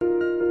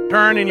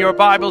Turn in your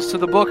Bibles to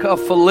the book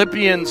of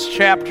Philippians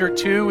chapter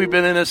 2. We've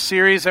been in a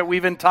series that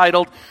we've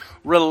entitled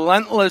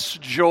Relentless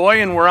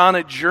Joy, and we're on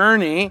a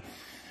journey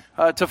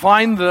to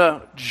find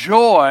the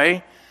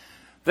joy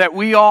that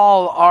we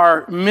all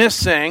are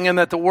missing and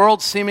that the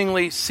world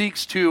seemingly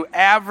seeks to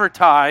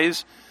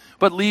advertise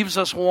but leaves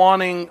us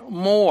wanting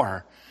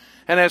more.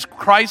 And as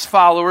Christ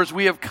followers,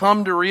 we have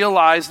come to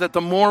realize that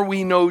the more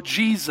we know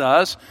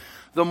Jesus,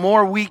 the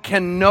more we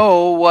can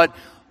know what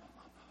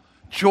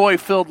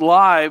joy-filled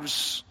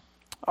lives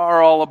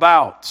are all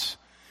about.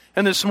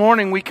 And this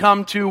morning we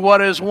come to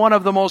what is one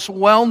of the most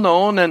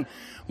well-known and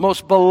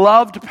most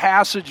beloved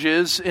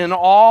passages in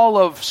all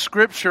of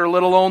Scripture,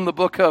 let alone the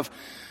book of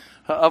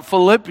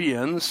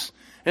Philippians.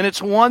 And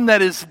it's one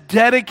that is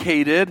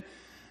dedicated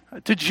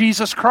to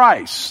Jesus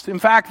Christ. In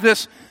fact,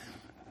 this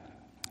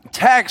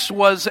text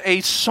was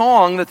a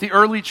song that the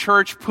early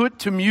church put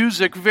to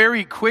music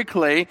very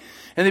quickly,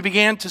 and they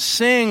began to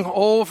sing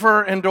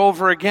over and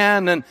over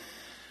again. And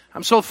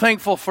I'm so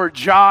thankful for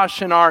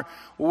Josh and our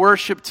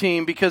worship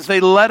team because they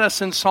led us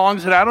in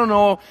songs that I don't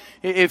know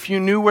if you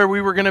knew where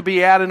we were going to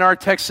be at in our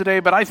text today,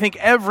 but I think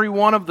every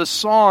one of the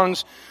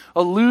songs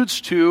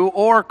alludes to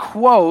or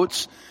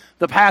quotes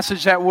the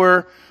passage that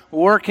we're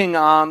working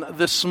on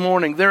this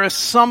morning. There is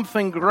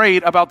something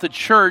great about the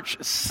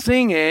church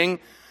singing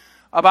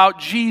about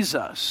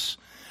Jesus.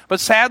 But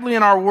sadly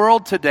in our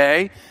world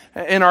today,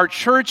 in our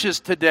churches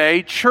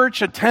today,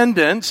 church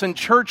attendance and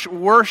church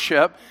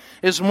worship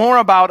is more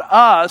about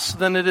us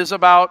than it is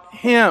about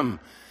Him.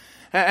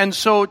 And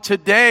so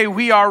today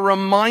we are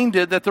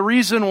reminded that the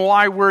reason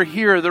why we're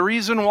here, the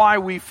reason why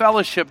we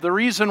fellowship, the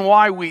reason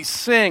why we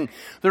sing,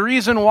 the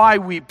reason why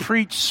we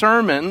preach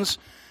sermons,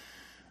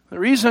 the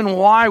reason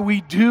why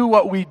we do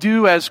what we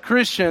do as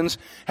Christians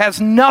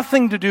has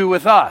nothing to do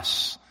with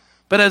us,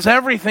 but has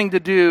everything to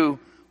do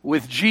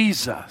with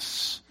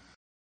Jesus.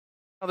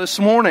 Now, this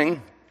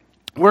morning,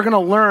 we're going to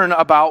learn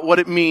about what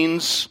it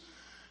means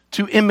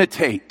to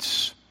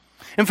imitate.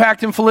 In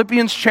fact, in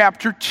Philippians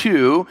chapter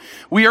 2,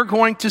 we are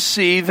going to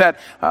see that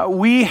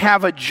we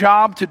have a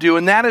job to do,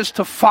 and that is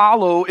to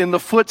follow in the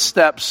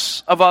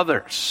footsteps of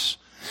others.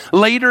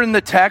 Later in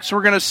the text,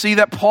 we're going to see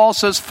that Paul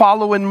says,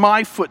 follow in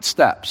my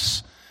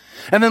footsteps.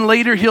 And then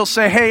later he'll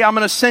say, hey, I'm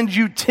going to send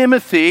you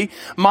Timothy,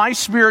 my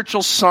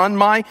spiritual son,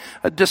 my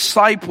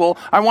disciple.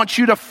 I want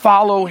you to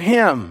follow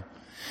him.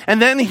 And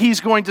then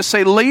he's going to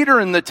say later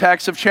in the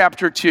text of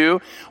chapter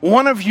 2,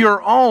 one of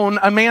your own,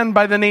 a man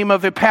by the name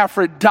of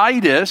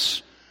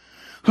Epaphroditus,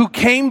 who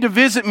came to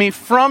visit me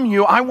from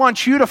you, I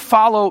want you to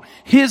follow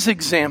his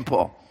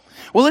example.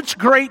 Well, it's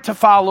great to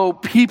follow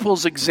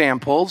people's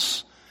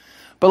examples,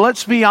 but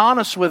let's be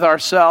honest with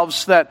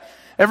ourselves that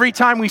every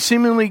time we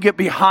seemingly get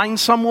behind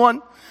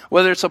someone,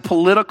 whether it's a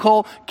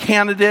political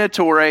candidate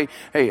or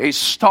a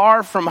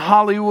star from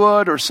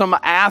Hollywood or some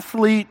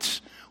athlete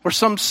or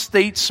some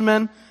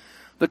statesman,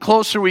 the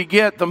closer we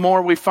get, the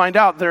more we find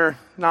out they're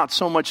not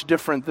so much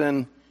different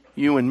than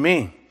you and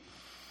me.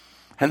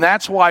 And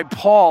that's why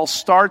Paul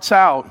starts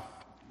out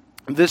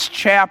this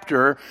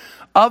chapter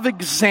of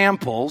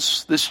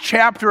examples, this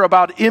chapter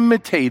about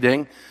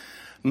imitating,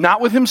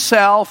 not with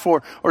himself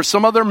or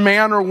some other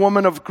man or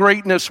woman of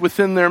greatness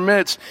within their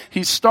midst.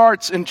 He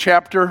starts in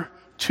chapter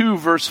 2,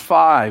 verse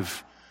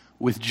 5,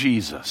 with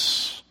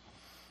Jesus.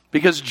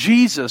 Because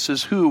Jesus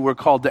is who we're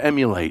called to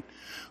emulate,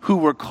 who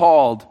we're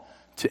called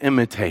to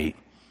imitate.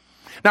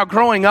 Now,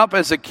 growing up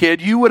as a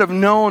kid, you would have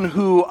known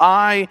who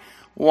I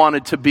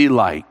wanted to be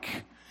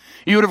like.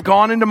 You would have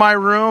gone into my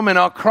room, and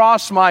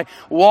across my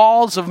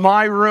walls of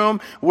my room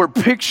were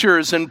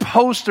pictures and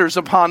posters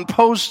upon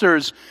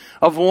posters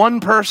of one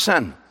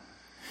person.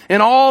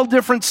 In all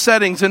different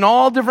settings, in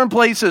all different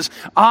places,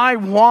 I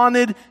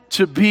wanted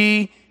to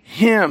be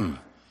him.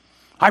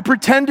 I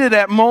pretended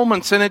at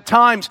moments and at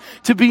times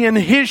to be in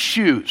his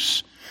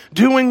shoes,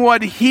 doing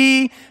what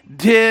he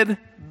did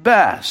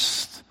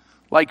best.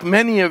 Like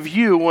many of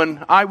you,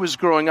 when I was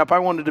growing up, I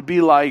wanted to be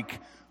like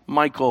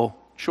Michael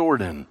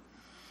Jordan.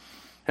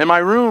 And my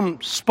room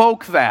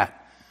spoke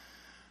that.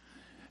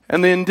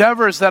 And the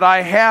endeavors that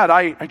I had,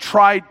 I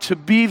tried to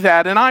be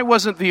that. And I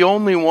wasn't the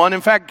only one.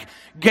 In fact,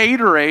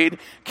 Gatorade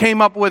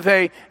came up with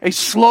a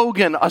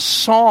slogan, a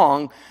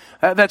song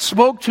that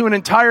spoke to an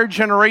entire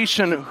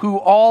generation who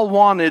all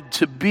wanted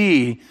to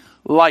be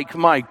like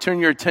Mike. Turn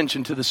your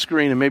attention to the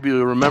screen and maybe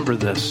you'll remember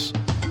this.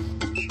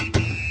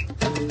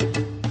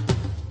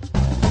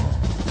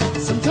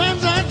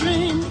 Sometimes I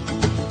dream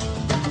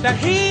that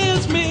he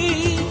is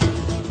me.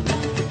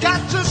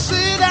 Got to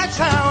see that's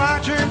how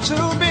I dream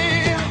to be.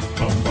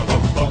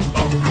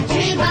 I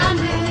dream I'm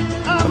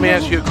blue. Let me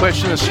ask you a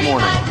question this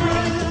morning.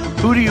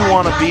 Who do you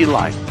want to be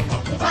like?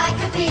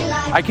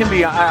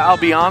 I'll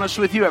be honest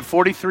with you, at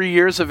 43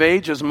 years of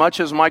age, as much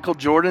as Michael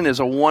Jordan is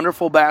a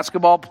wonderful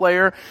basketball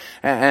player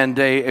and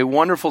a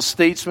wonderful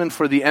statesman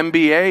for the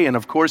NBA, and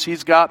of course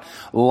he's got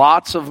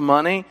lots of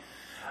money,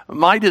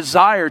 my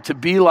desire to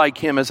be like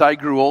him as I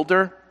grew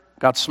older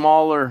got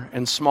smaller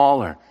and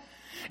smaller.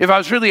 If I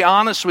was really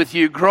honest with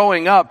you,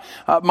 growing up,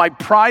 my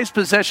prized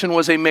possession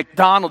was a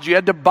McDonald's. You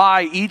had to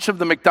buy each of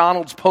the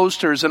McDonald's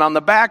posters, and on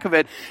the back of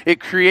it, it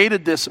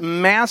created this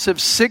massive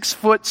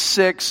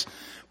 6'6"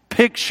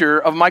 picture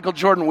of Michael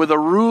Jordan with a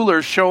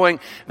ruler showing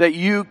that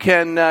you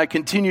can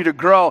continue to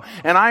grow.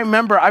 And I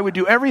remember I would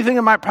do everything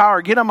in my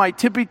power, get on my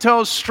tippy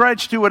toes,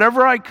 stretch, do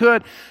whatever I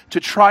could to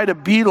try to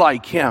be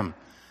like him.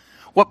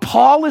 What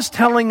Paul is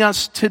telling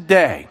us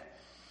today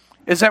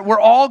is that we're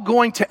all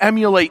going to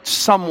emulate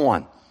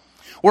someone.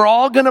 We're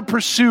all going to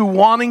pursue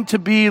wanting to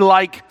be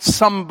like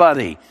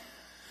somebody.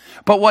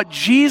 But what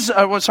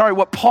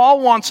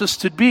Paul wants us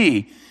to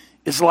be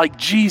is like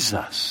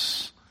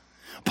Jesus.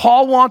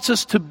 Paul wants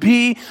us to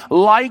be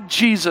like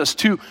Jesus,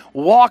 to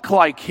walk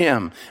like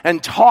him,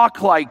 and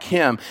talk like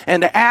him,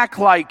 and act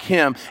like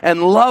him,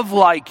 and love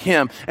like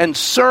him, and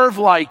serve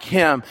like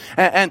him,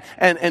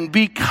 and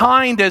be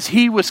kind as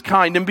he was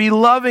kind, and be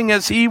loving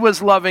as he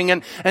was loving,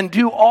 and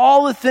do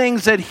all the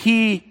things that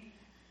he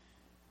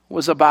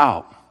was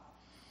about.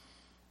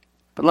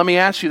 But let me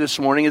ask you this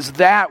morning, is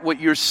that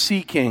what you're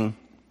seeking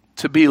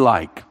to be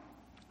like?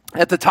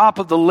 At the top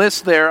of the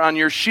list there on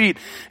your sheet,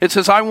 it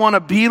says, I want to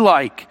be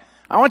like.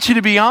 I want you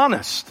to be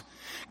honest.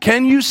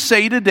 Can you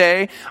say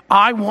today,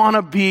 I want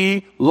to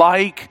be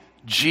like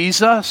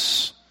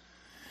Jesus?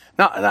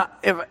 Now,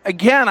 if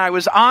again, I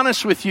was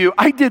honest with you,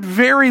 I did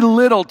very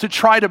little to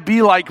try to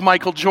be like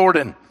Michael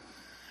Jordan.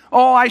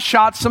 Oh, I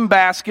shot some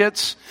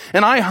baskets,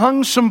 and I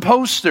hung some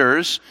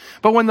posters,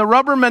 but when the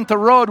rubber met the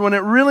road, when it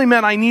really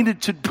meant I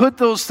needed to put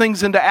those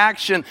things into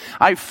action,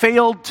 I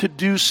failed to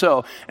do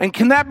so. And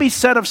can that be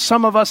said of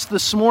some of us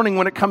this morning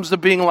when it comes to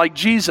being like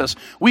Jesus?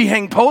 We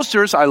hang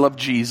posters, I love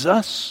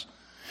Jesus.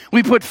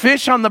 We put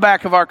fish on the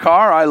back of our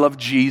car, I love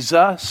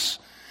Jesus.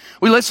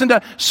 We listen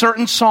to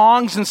certain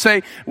songs and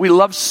say we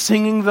love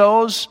singing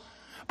those.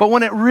 But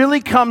when it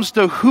really comes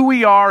to who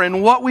we are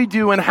and what we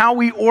do and how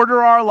we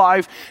order our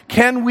life,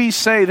 can we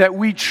say that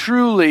we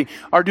truly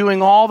are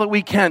doing all that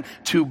we can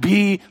to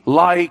be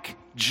like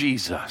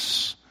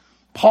Jesus?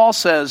 Paul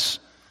says,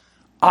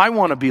 I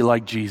want to be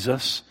like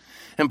Jesus.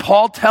 And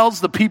Paul tells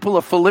the people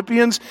of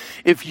Philippians,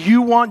 if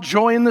you want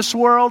joy in this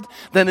world,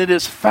 then it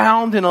is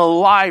found in a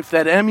life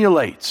that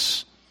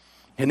emulates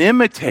and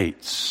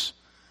imitates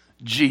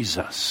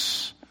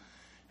Jesus.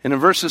 And in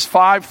verses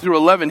 5 through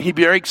 11, he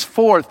breaks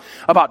forth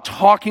about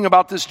talking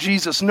about this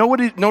Jesus.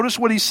 Notice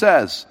what he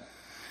says.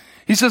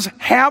 He says,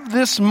 have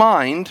this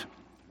mind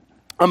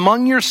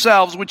among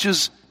yourselves, which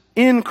is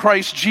in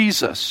Christ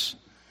Jesus.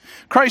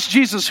 Christ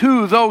Jesus,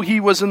 who, though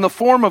he was in the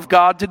form of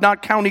God, did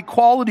not count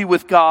equality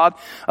with God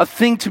a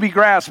thing to be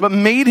grasped, but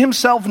made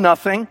himself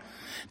nothing,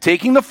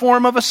 taking the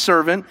form of a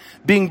servant,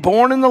 being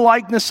born in the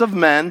likeness of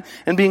men,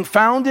 and being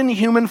found in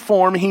human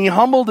form, he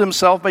humbled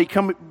himself by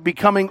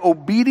becoming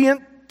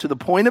obedient to the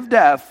point of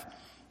death,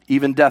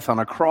 even death on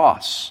a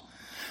cross.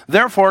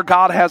 Therefore,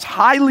 God has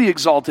highly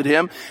exalted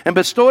him and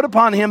bestowed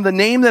upon him the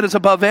name that is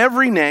above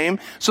every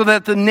name, so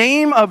that the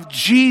name of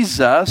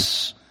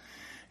Jesus,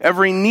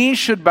 every knee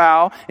should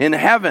bow in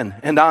heaven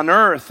and on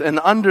earth and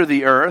under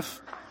the earth,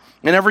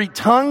 and every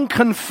tongue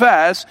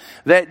confess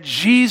that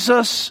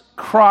Jesus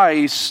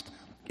Christ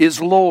is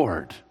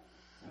Lord,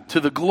 to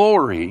the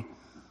glory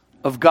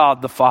of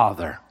God the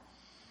Father.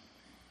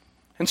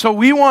 And so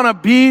we want to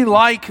be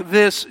like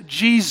this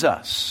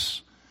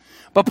Jesus.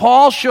 But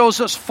Paul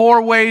shows us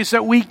 4 ways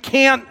that we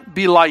can't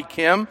be like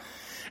him.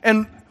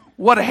 And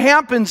what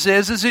happens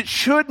is it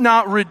should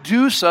not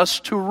reduce us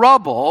to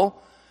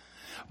rubble,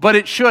 but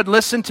it should,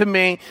 listen to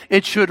me,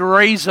 it should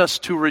raise us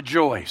to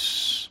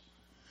rejoice.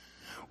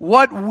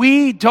 What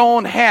we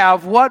don't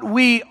have, what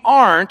we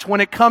aren't when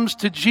it comes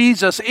to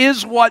Jesus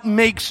is what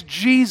makes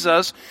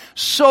Jesus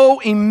so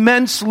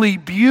immensely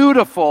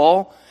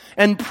beautiful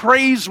and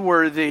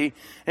praiseworthy,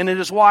 and it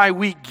is why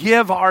we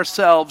give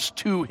ourselves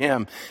to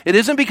him. It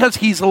isn't because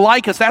he's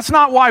like us. That's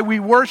not why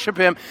we worship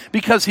him,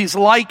 because he's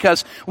like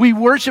us. We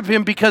worship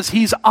him because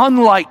he's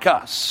unlike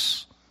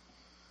us.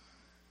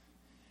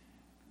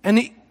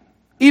 And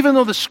even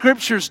though the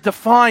scriptures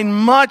define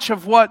much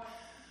of what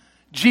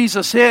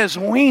Jesus is,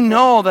 we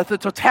know that the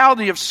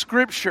totality of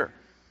scripture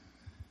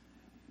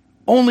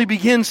only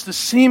begins to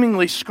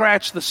seemingly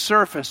scratch the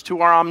surface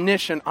to our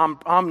omniscient,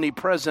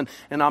 omnipresent,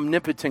 and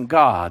omnipotent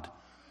God.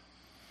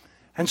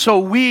 And so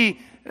we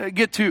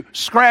get to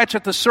scratch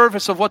at the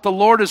surface of what the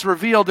Lord has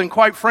revealed, and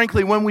quite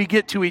frankly, when we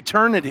get to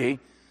eternity,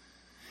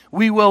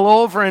 we will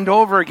over and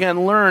over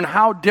again learn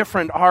how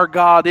different our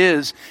God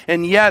is,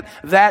 and yet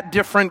that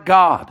different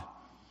God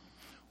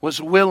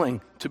was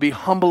willing to be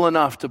humble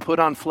enough to put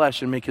on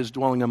flesh and make his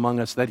dwelling among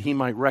us, that he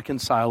might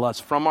reconcile us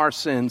from our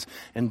sins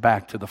and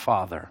back to the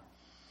Father.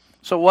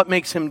 So what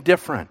makes him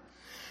different?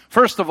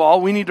 First of all,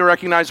 we need to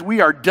recognize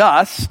we are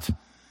dust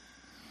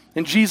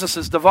and Jesus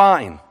is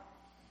divine.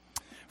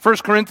 1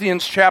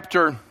 Corinthians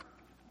chapter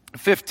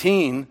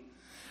 15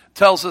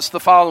 tells us the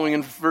following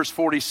in verse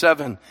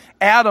 47.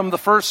 Adam, the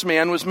first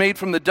man, was made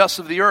from the dust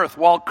of the earth,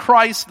 while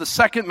Christ, the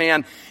second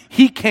man,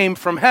 he came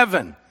from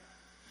heaven.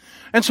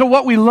 And so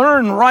what we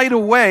learn right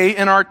away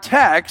in our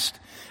text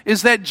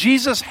is that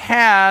Jesus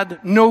had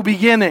no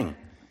beginning.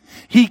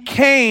 He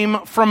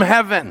came from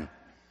heaven.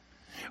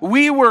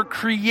 We were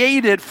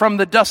created from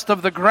the dust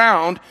of the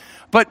ground,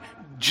 but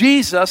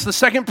Jesus, the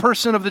second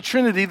person of the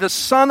Trinity, the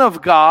Son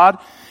of God,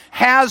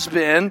 has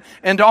been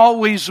and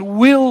always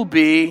will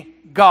be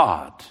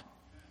God.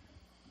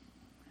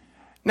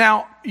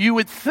 Now, you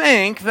would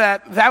think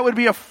that that would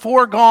be a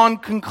foregone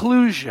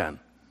conclusion.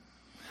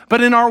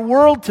 But in our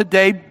world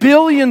today,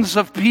 billions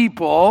of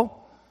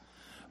people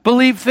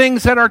believe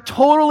things that are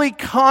totally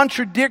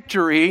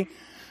contradictory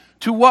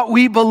to what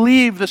we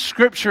believe the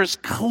Scriptures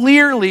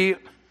clearly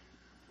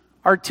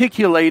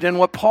articulate in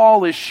what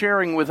Paul is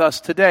sharing with us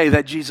today,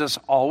 that Jesus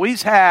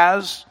always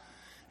has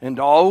and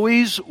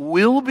always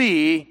will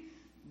be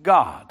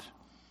God.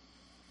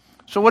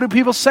 So what do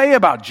people say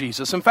about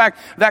Jesus? In fact,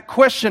 that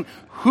question,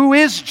 who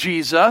is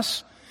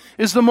Jesus,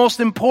 is the most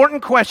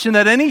important question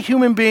that any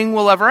human being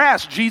will ever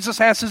ask.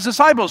 Jesus asked his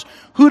disciples,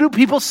 who do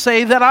people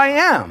say that I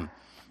am?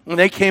 And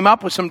they came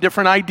up with some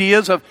different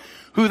ideas of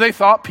who they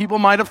thought people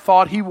might have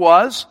thought he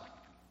was.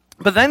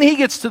 But then he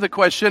gets to the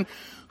question,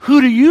 who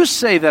do you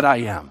say that I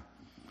am?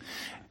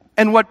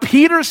 And what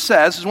Peter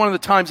says is one of the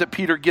times that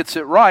Peter gets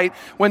it right.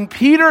 When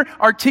Peter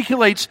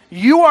articulates,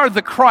 you are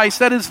the Christ,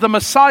 that is the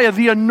Messiah,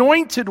 the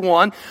anointed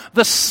one,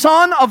 the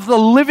Son of the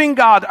living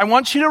God. I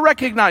want you to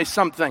recognize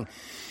something.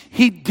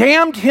 He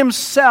damned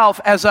himself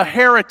as a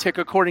heretic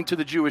according to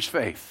the Jewish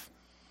faith.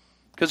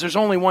 Because there's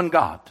only one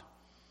God.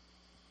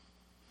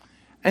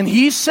 And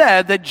he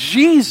said that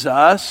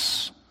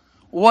Jesus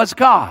was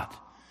God.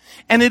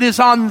 And it is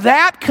on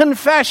that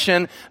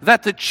confession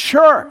that the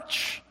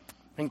church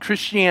and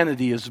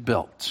Christianity is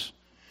built.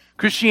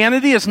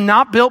 Christianity is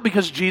not built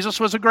because Jesus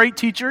was a great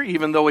teacher,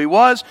 even though he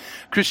was.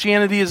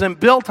 Christianity isn't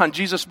built on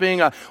Jesus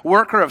being a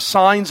worker of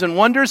signs and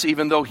wonders,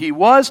 even though he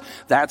was.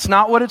 That's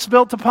not what it's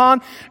built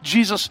upon.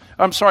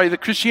 The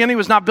Christianity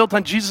was not built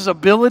on Jesus'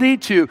 ability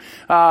to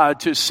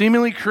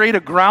seemingly create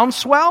a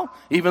groundswell,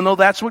 even though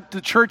that's what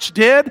the church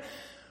did.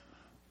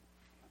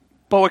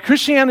 But what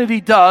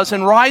Christianity does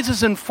and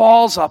rises and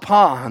falls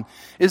upon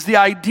is the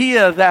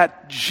idea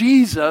that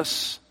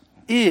Jesus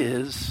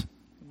is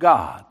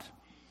God.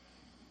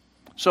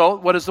 So,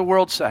 what does the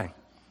world say?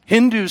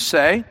 Hindus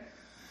say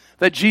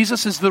that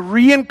Jesus is the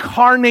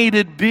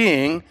reincarnated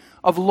being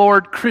of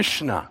Lord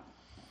Krishna.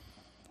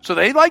 So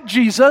they like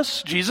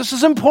Jesus. Jesus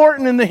is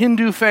important in the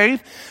Hindu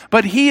faith,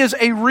 but he is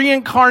a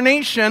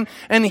reincarnation,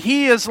 and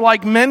he is,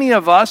 like many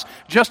of us,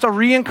 just a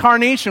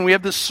reincarnation. We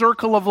have this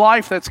circle of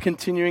life that's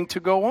continuing to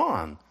go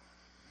on.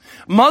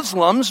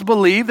 Muslims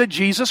believe that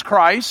Jesus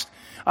Christ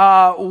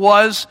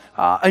was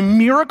a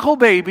miracle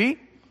baby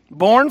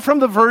born from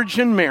the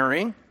Virgin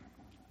Mary,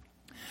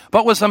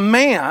 but was a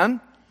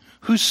man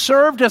who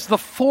served as the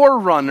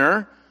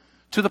forerunner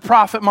to the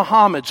prophet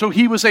Muhammad. So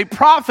he was a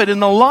prophet in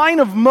the line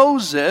of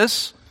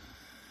Moses,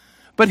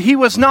 but he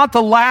was not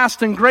the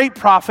last and great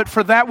prophet,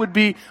 for that would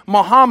be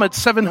Muhammad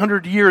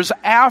 700 years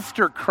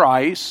after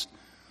Christ.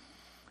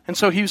 And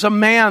so he was a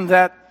man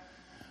that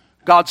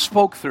God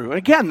spoke through. And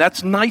again,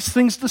 that's nice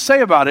things to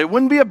say about it. It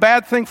wouldn't be a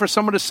bad thing for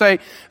someone to say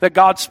that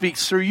God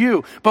speaks through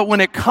you. But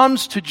when it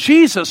comes to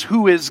Jesus,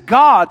 who is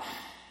God,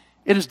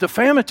 it is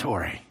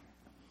defamatory.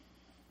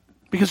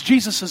 Because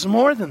Jesus is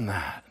more than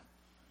that.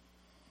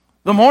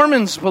 The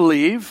Mormons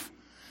believe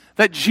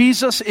that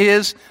Jesus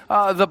is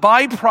the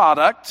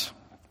byproduct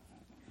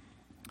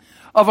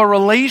of a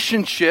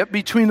relationship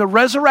between the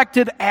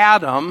resurrected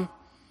Adam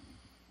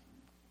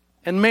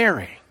and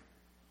Mary.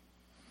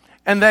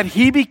 And that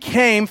he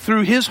became,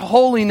 through his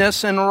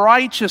holiness and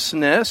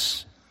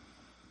righteousness,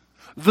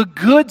 the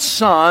good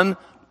son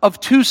of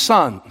two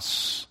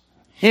sons,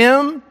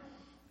 him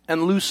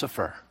and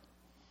Lucifer.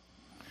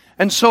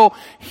 And so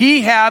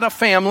he had a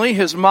family.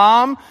 His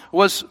mom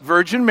was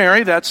Virgin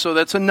Mary. That's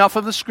enough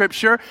of the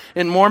scripture.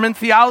 In Mormon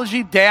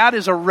theology, dad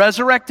is a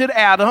resurrected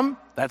Adam.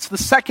 That's the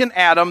second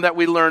Adam that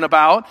we learn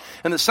about.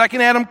 And the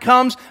second Adam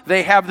comes,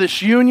 they have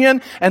this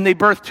union, and they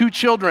birth two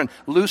children,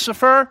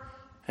 Lucifer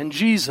and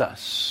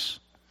Jesus.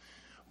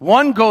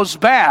 One goes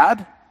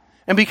bad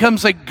and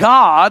becomes a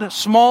god,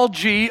 small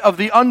g, of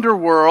the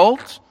underworld.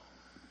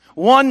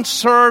 One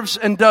serves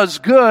and does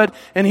good,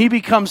 and he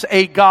becomes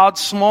a god,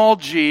 small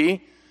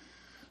g,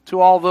 to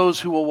all those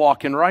who will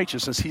walk in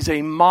righteousness. He's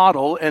a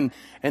model, and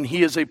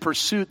he is a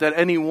pursuit that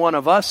any one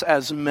of us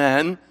as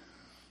men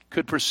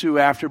could pursue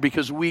after,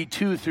 because we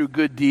too, through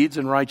good deeds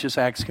and righteous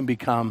acts, can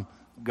become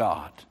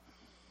God.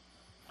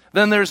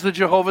 Then there's the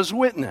Jehovah's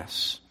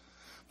Witness.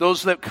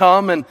 Those that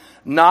come and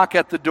knock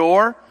at the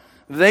door,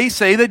 they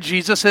say that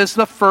Jesus is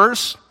the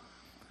first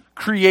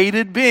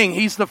created being.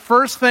 He's the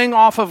first thing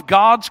off of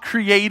God's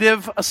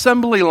creative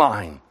assembly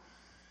line.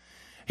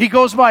 He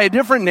goes by a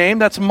different name,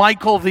 that's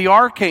Michael the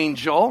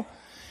Archangel,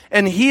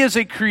 and he is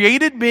a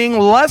created being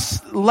less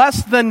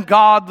than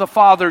God the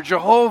Father,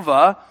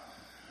 Jehovah,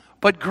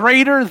 but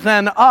greater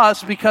than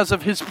us because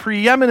of his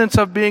preeminence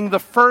of being the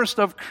first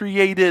of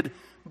created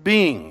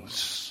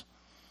beings.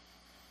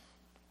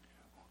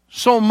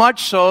 So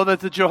much so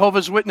that the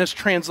Jehovah's Witness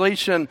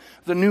translation,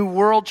 the New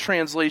World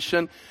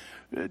Translation,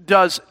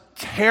 does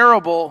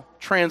terrible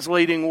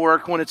translating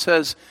work when it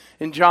says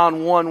in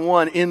John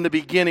 1:1, in the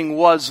beginning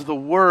was the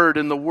Word,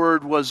 and the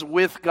Word was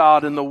with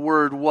God, and the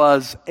Word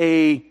was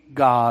a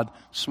God,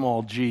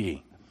 small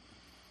g.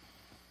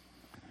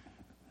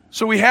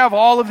 So we have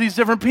all of these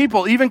different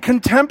people, even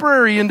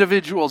contemporary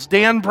individuals.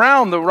 Dan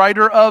Brown, the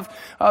writer of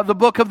the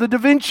book of the Da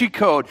Vinci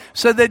Code,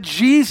 said that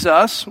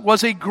Jesus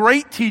was a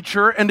great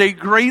teacher and a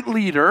great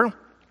leader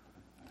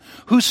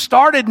who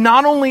started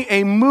not only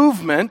a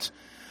movement,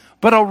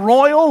 but a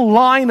royal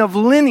line of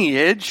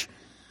lineage.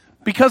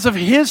 Because of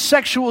his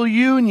sexual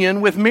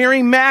union with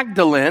Mary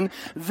Magdalene,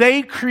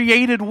 they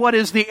created what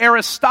is the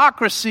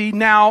aristocracy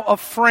now of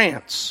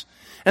France.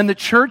 And the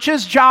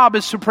church's job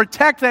is to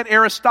protect that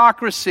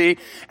aristocracy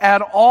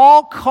at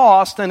all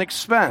cost and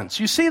expense.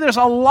 You see, there's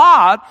a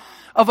lot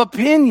of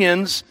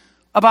opinions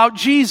about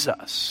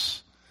Jesus.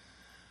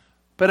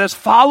 But as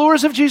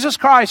followers of Jesus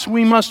Christ,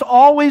 we must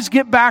always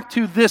get back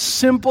to this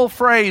simple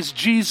phrase: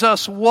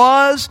 Jesus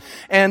was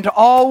and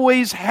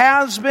always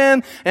has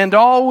been and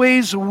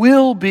always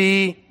will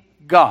be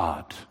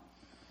God.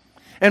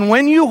 And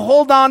when you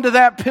hold on to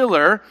that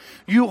pillar,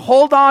 you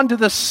hold on to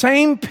the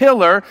same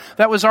pillar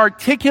that was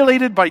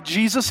articulated by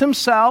Jesus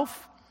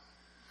himself,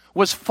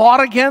 was fought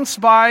against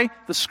by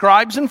the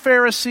scribes and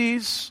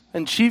Pharisees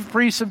and chief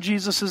priests of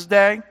Jesus'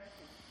 day,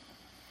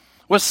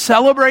 was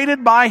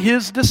celebrated by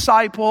his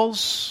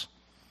disciples,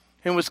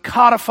 and was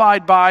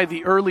codified by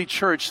the early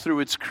church through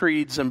its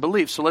creeds and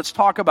beliefs. So let's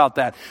talk about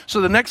that. So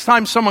the next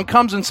time someone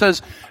comes and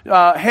says,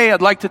 hey,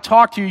 I'd like to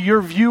talk to you,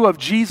 your view of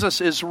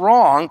Jesus is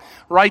wrong,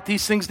 write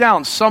these things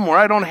down somewhere.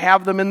 I don't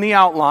have them in the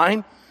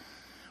outline.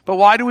 But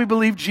why do we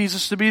believe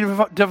Jesus to be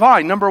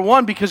divine? Number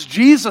one, because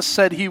Jesus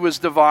said he was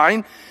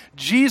divine.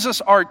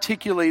 Jesus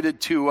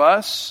articulated to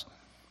us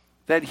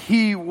that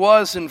he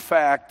was in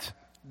fact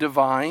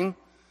divine.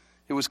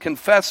 It was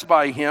confessed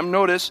by him.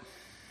 Notice,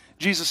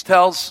 Jesus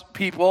tells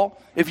people,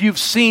 if you've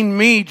seen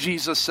me,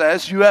 Jesus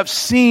says, you have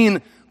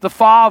seen the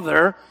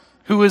Father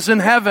who is in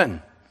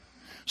heaven.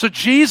 So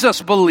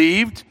Jesus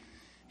believed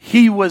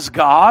he was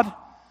God.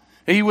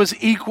 He was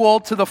equal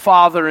to the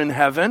Father in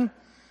heaven.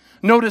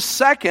 Notice,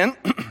 second,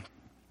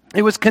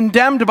 it was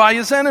condemned by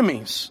his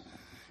enemies.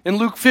 In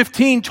Luke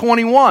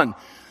 15:21,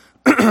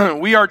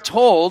 we are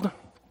told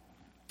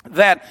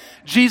that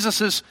Jesus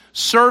is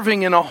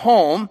serving in a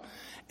home,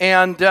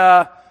 and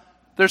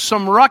there's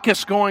some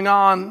ruckus going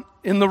on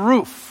in the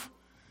roof.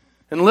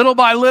 And little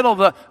by little,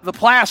 the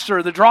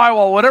plaster, the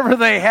drywall, whatever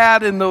they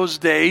had in those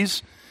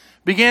days,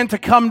 began to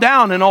come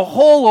down, and a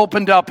hole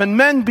opened up, and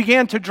men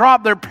began to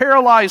drop their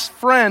paralyzed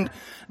friend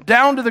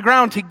down to the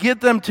ground to get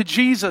them to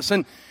Jesus.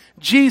 And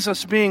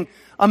Jesus, being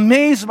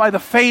amazed by the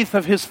faith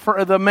of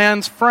the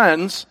man's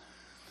friends,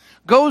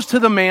 goes to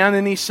the man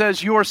and he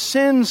says, your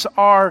sins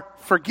are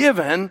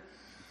forgiven.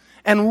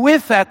 And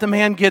with that, the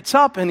man gets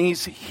up and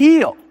he's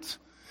healed.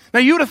 Now,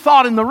 you would have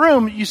thought in the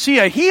room, you see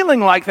a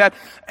healing like that,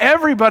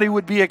 everybody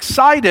would be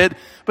excited.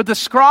 But the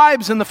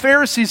scribes and the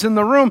Pharisees in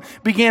the room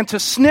began to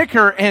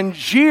snicker and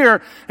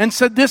jeer and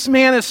said, this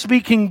man is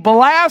speaking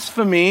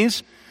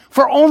blasphemies,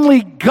 for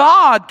only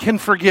God can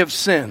forgive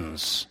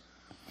sins.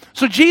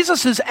 So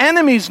Jesus'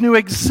 enemies knew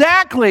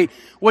exactly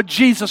what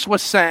Jesus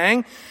was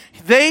saying.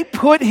 They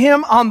put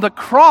him on the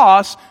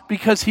cross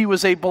because he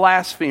was a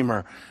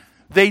blasphemer.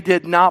 They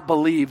did not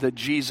believe that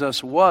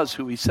Jesus was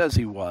who he says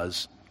he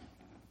was,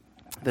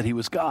 that he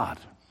was God.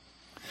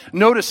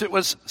 Notice it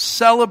was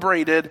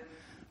celebrated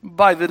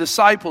by the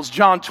disciples.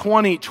 John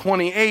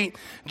 20:28,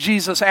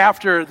 Jesus,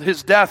 after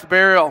his death,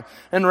 burial,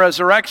 and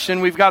resurrection,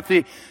 we've got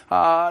the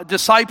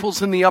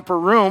disciples in the upper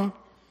room,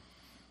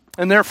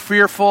 and they're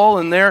fearful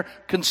and they're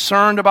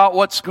concerned about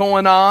what's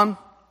going on.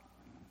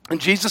 And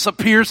Jesus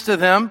appears to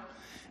them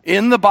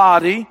in the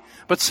body,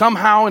 but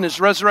somehow in his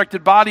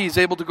resurrected body, he's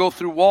able to go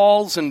through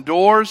walls and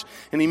doors,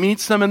 and he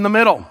meets them in the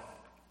middle.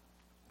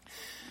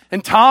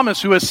 And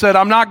Thomas, who has said,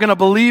 I'm not going to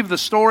believe the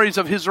stories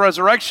of his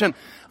resurrection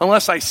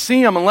unless I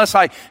see him, unless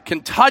I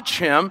can touch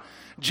him,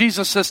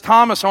 Jesus says,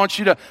 Thomas, I want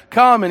you to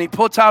come. And he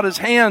puts out his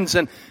hands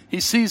and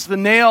he sees the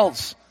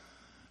nails,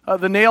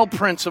 the nail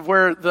prints of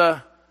where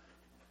the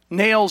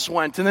nails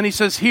went. And then he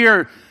says,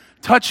 here,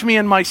 touch me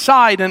in my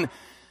side. And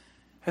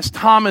as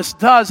Thomas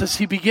does, as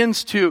he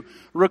begins to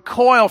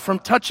recoil from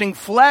touching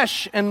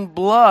flesh and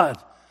blood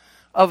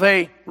of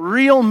a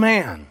real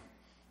man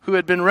who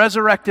had been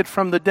resurrected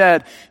from the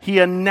dead, he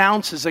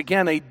announces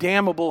again a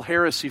damnable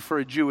heresy for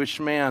a Jewish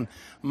man,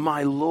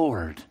 my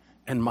Lord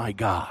and my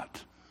God.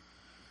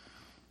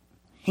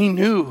 He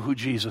knew who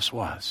Jesus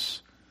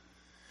was.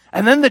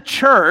 And then the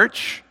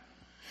church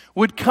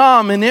would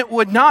come, and it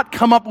would not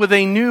come up with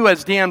a new,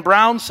 as Dan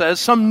Brown says,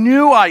 some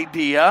new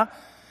idea,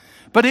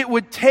 but it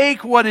would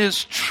take what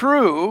is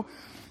true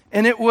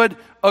and it would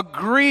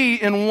agree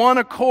in one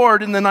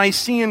accord in the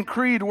Nicene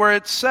Creed, where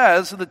it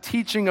says, the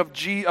teaching of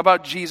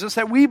about Jesus,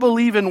 that we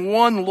believe in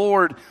one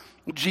Lord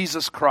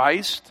Jesus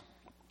Christ,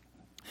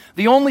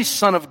 the only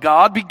Son of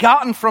God,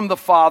 begotten from the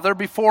Father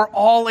before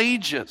all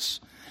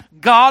ages,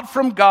 God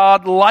from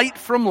God, light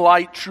from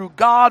light, true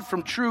God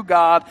from true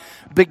God,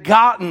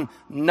 begotten,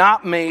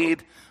 not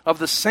made, of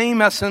the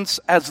same essence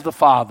as the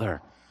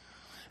Father.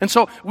 And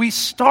so we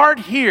start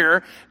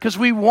here because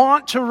we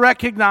want to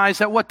recognize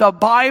that what the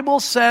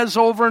Bible says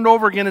over and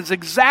over again is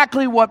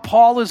exactly what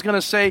Paul is going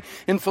to say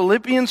in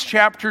Philippians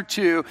chapter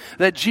 2,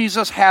 that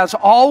Jesus has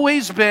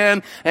always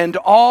been and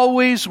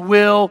always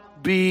will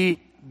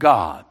be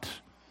God.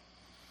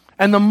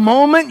 And the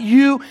moment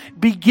you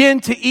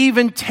begin to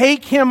even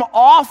take him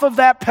off of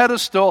that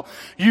pedestal,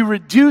 you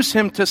reduce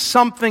him to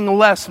something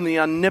less than the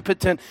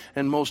omnipotent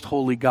and most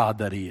holy God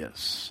that he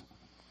is.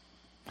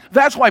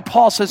 That's why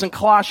Paul says in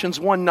Colossians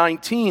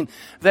 1:19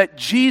 that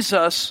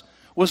Jesus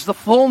was the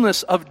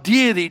fullness of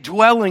deity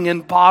dwelling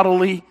in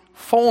bodily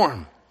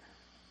form.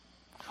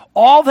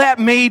 All that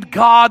made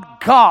God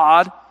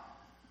God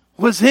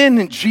was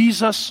in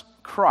Jesus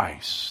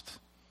Christ.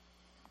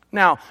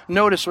 Now,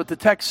 notice what the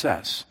text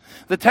says.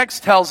 The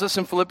text tells us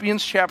in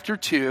Philippians chapter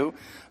 2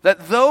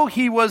 that though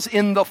he was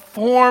in the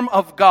form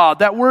of God,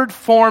 that word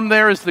form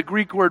there is the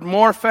Greek word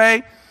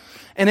morphe,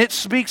 and it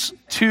speaks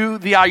to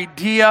the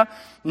idea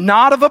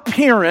not of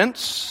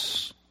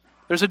appearance.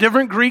 There's a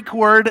different Greek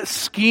word,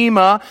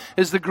 schema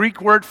is the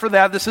Greek word for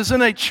that. This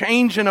isn't a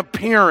change in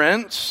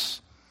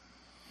appearance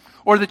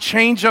or the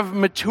change of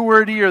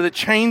maturity or the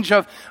change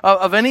of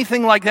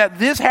anything like that.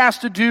 This has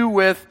to do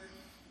with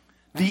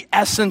the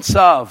essence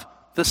of,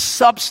 the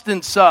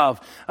substance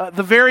of,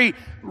 the very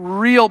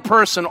real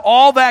person.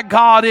 All that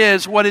God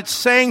is, what it's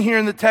saying here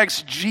in the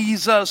text,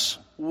 Jesus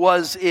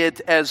was it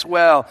as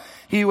well.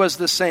 He was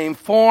the same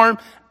form,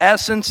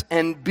 essence,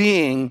 and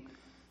being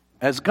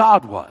as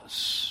God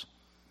was.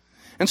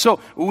 And so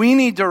we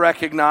need to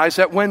recognize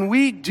that when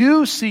we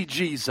do see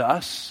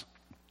Jesus,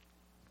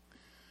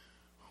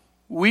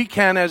 we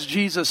can, as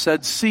Jesus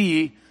said,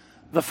 see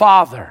the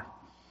Father.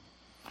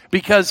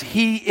 Because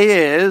he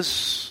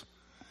is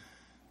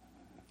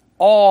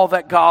all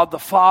that God the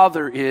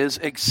Father is,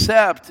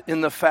 except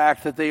in the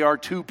fact that they are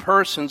two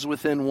persons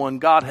within one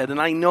Godhead.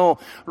 And I know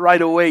right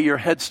away your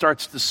head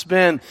starts to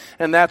spin,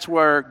 and that's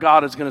where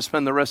God is going to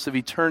spend the rest of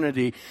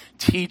eternity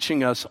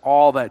teaching us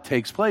all that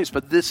takes place.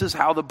 But this is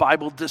how the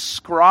Bible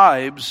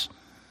describes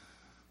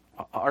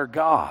our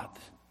God.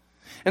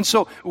 And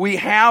so we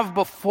have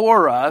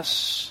before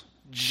us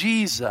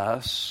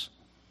Jesus,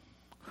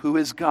 who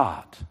is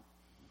God.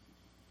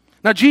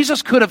 Now,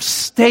 Jesus could have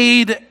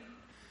stayed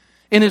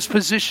in his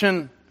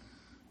position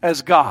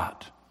as God.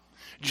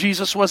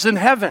 Jesus was in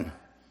heaven.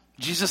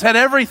 Jesus had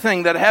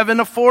everything that heaven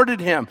afforded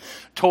him.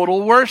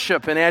 Total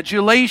worship and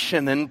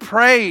adulation and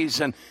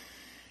praise. And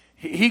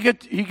he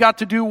got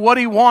to do what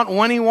he wanted,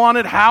 when he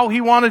wanted, how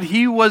he wanted.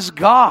 He was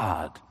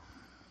God.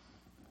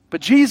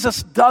 But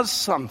Jesus does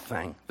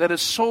something that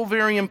is so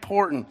very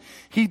important.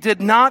 He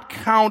did not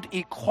count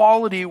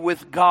equality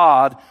with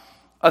God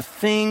a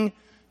thing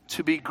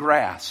to be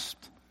grasped.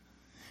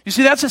 You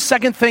see, that's the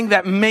second thing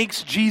that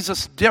makes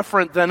Jesus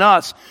different than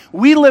us.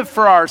 We live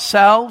for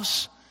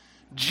ourselves.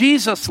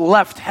 Jesus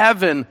left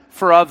heaven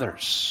for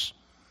others.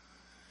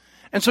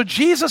 And so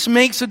Jesus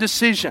makes a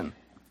decision.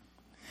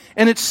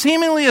 And it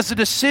seemingly is a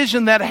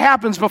decision that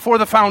happens before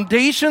the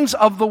foundations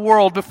of the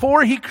world.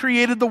 Before he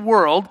created the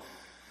world,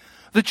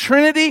 the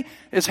Trinity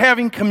is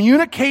having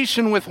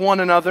communication with one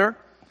another.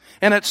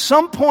 And at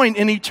some point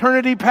in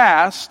eternity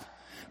past,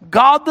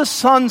 God the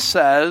Son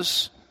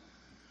says,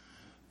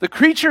 the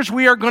creatures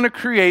we are going to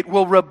create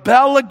will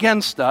rebel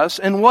against us,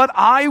 and what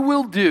I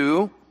will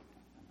do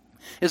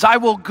is I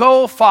will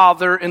go,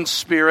 Father, in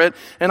spirit,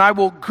 and I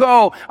will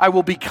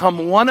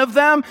become one of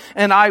them,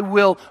 and I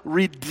will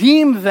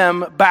redeem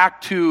them back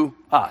to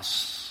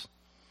us.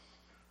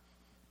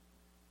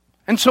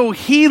 And so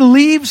he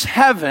leaves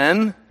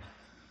heaven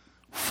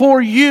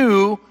for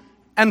you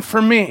and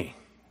for me.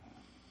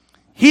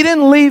 He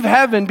didn't leave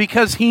heaven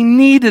because he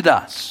needed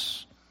us.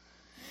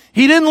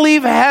 He didn't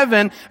leave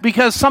heaven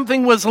because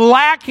something was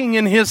lacking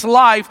in his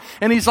life,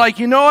 and he's like,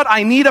 you know what,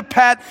 I need a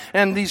pet,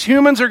 and these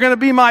humans are going to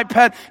be my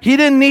pet. He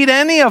didn't need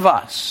any of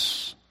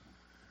us.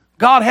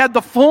 God had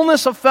the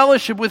fullness of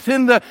fellowship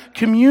within the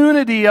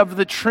community of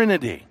the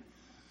Trinity.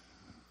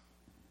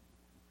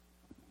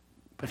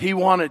 But he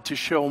wanted to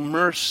show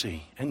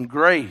mercy and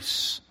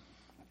grace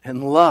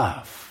and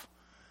love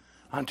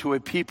unto a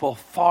people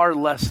far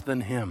less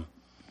than him.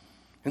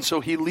 And so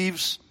he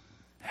leaves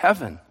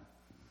heaven.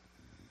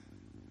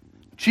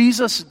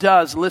 Jesus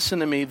does, listen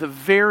to me, the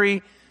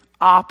very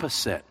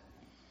opposite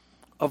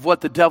of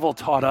what the devil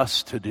taught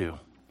us to do.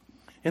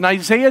 In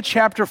Isaiah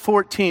chapter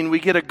 14, we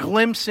get a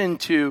glimpse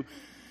into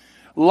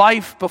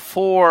life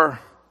before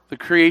the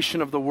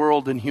creation of the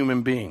world and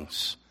human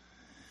beings.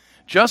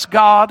 Just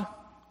God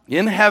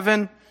in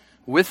heaven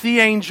with the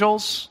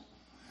angels.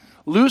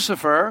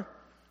 Lucifer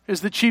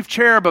is the chief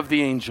cherub of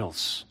the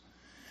angels.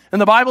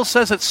 And the Bible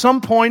says at some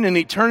point in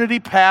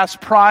eternity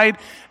past, pride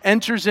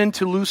enters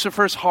into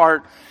Lucifer's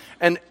heart.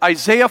 And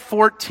Isaiah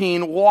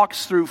 14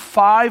 walks through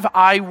 5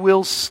 I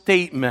will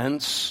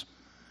statements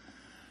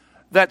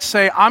that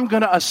say, I'm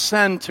going to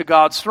ascend to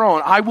God's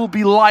throne. I will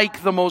be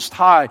like the Most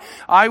High.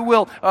 I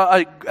will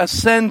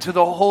ascend to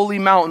the holy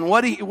mountain.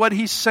 What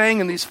he's saying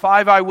in these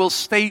 5 I will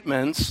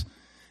statements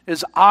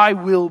is, I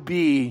will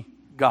be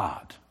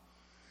God.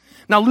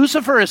 Now,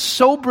 Lucifer is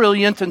so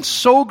brilliant and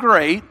so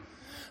great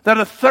that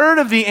a third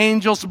of the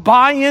angels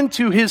buy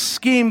into his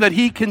scheme that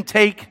he can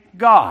take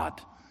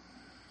God.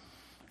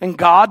 And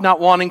God,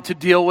 not wanting to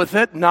deal with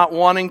it, not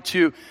wanting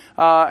to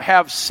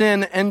have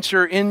sin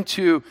enter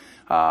into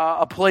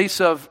a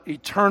place of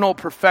eternal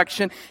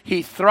perfection,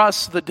 he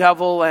thrusts the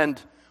devil and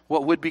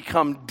what would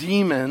become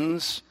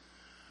demons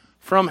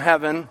from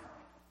heaven.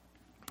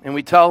 And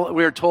we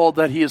are told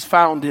that he is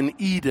found in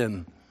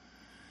Eden.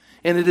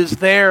 And it is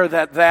there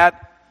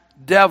that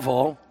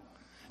devil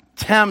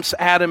tempts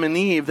Adam and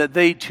Eve that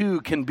they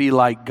too can be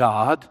like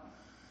God,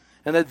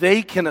 and that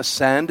they can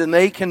ascend and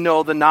they can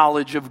know the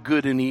knowledge of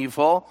good and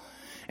evil.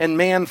 And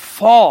man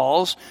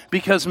falls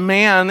because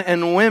man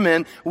and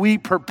women, we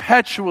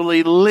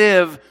perpetually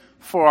live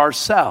for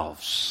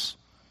ourselves.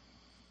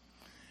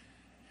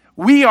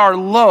 We are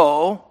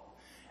low,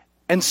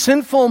 and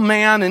sinful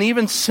man and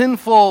even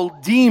sinful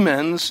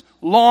demons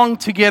long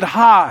to get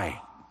high.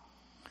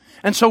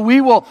 And so we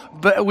will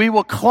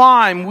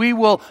climb, we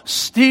will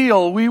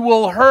steal, we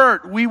will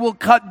hurt, we will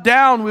cut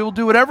down, we will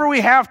do whatever we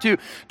have to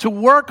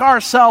work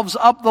ourselves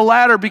up the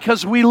ladder,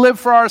 because we live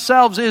for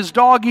ourselves. It is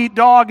dog eat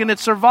dog, and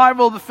it's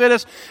survival of the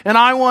fittest, and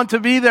I want to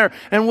be there.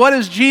 And what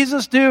does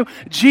Jesus do?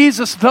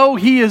 Jesus, though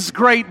he is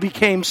great,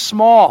 became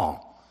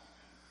small.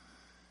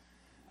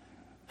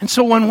 And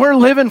so when we're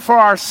living for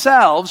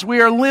ourselves,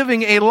 we are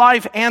living a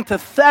life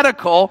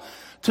antithetical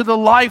to the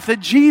life that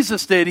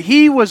Jesus did.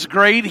 He was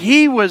great,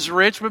 he was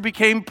rich, but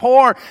became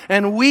poor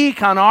and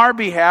weak on our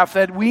behalf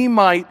that we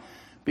might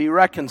be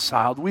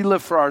reconciled. We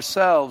live for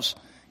ourselves.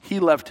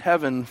 He left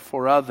heaven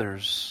for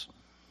others.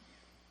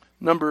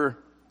 Number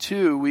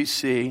 3, we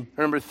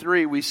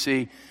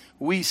see,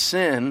 we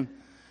sin,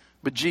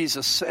 but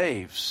Jesus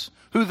saves.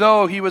 Who,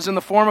 though he was in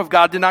the form of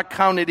God, did not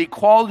count it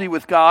equality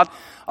with God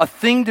a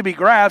thing to be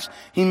grasped.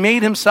 He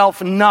made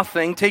himself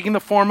nothing, taking the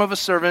form of a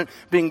servant,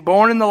 being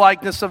born in the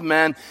likeness of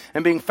men,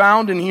 and being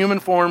found in human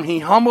form, he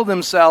humbled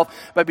himself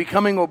by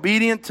becoming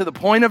obedient to the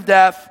point of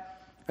death.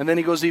 And then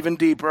he goes even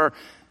deeper,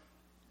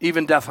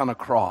 even death on a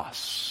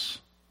cross.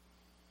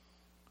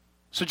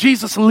 So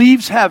Jesus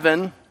leaves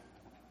heaven,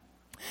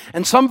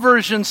 and some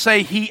versions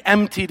say he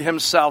emptied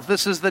himself.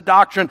 This is the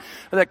doctrine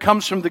that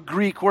comes from the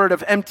Greek word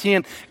of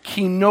emptying,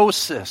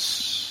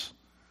 kenosis.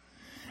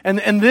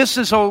 And this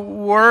is a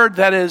word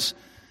that is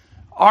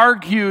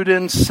argued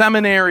in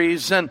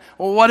seminaries. And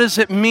well, what does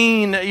it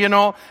mean?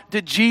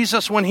 Did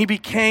Jesus, when he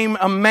became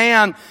a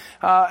man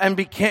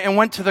and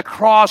went to the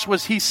cross,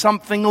 was he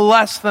something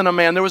less than a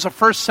man? There was a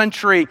first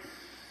century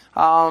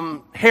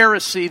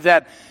heresy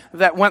that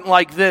went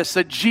like this,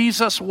 that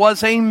Jesus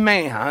was a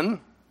man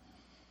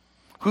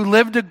who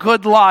lived a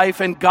good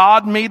life, and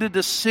God made a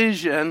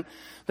decision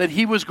that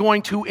he was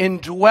going to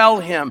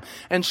indwell him.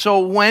 And so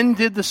when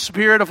did the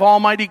Spirit of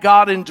Almighty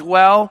God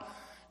indwell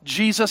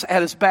Jesus?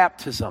 At his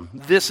baptism.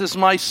 This is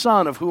my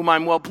Son, of whom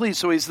I'm well pleased.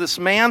 So he's this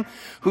man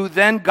who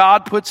then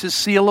God puts his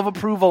seal of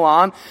approval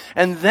on.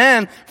 And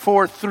then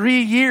for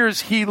 3 years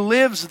he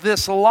lives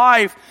this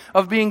life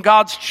of being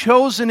God's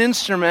chosen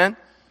instrument.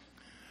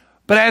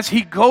 But as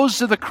he goes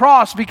to the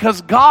cross,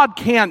 because God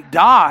can't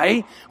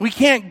die, we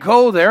can't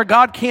go there.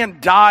 God can't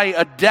die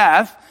a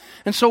death.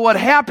 And so what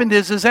happened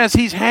is as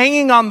he's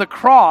hanging on the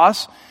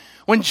cross,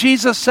 when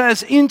Jesus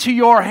says, into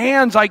your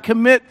hands I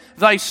commit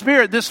thy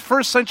spirit, this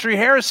first century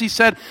heresy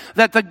said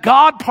that the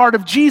God part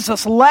of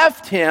Jesus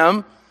left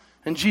him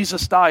and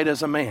Jesus died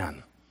as a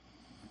man.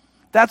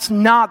 That's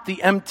not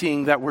the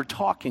emptying that we're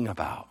talking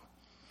about.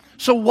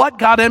 So what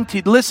got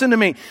emptied? Listen to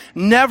me.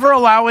 Never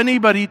allow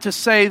anybody to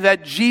say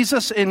that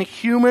Jesus in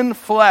human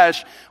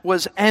flesh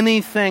was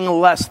anything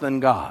less than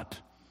God.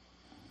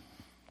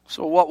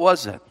 So what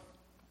was it?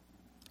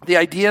 The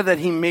idea that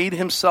he made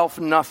himself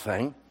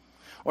nothing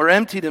or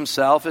emptied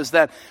himself is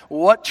that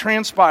what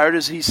transpired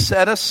is he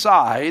set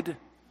aside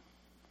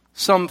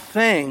some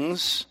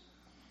things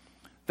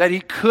that he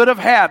could have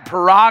had,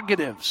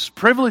 prerogatives,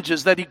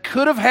 privileges that he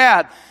could have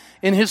had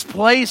in his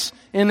place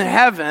in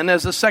heaven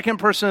as the second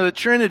person of the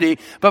Trinity,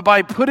 but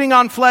by putting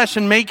on flesh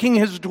and making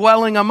his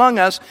dwelling among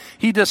us,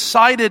 he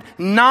decided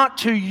not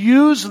to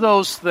use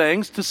those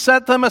things, to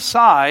set them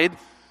aside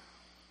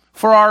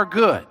for our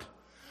good,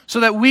 so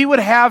that we would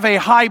have a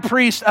high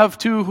priest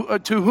to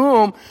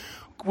whom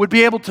would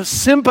be able to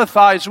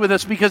sympathize with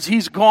us, because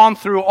he's gone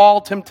through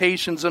all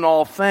temptations and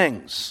all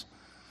things.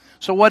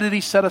 So what did he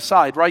set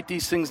aside? Write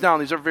these things down.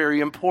 These are very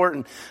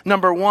important.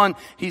 Number 1,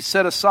 he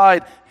set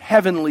aside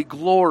heavenly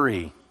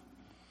glory.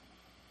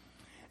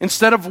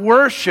 Instead of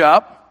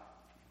worship,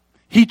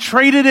 he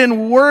traded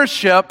in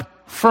worship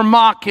for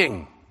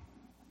mocking.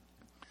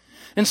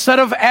 Instead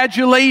of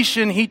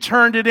adulation, he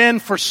turned it in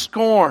for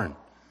scorn.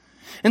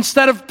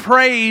 Instead of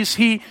praise,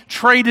 he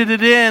traded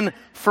it in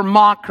for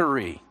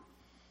mockery.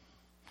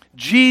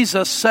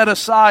 Jesus set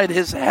aside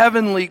his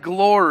heavenly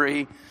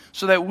glory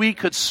so that we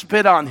could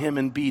spit on him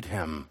and beat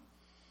him.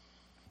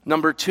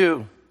 Number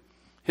 2,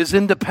 his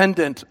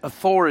independent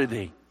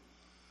authority.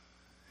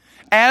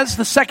 As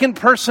the second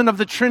person of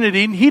the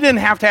Trinity, he didn't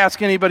have to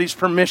ask anybody's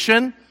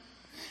permission.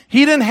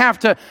 He didn't have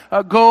to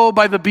go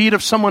by the beat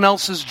of someone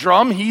else's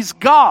drum. He's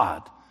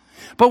God.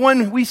 But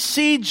when we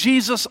see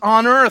Jesus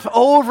on earth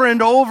over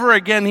and over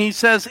again, he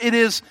says, it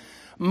is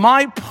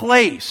my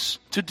place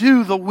to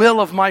do the will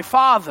of my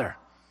Father.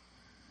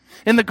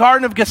 In the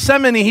Garden of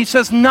Gethsemane, he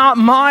says, not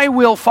my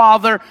will,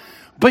 Father,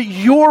 but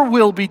your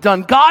will be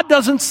done. God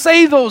doesn't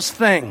say those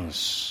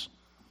things.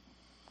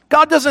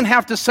 God doesn't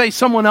have to say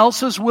someone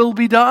else's will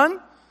be done.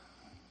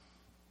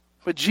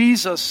 But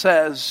Jesus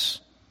says,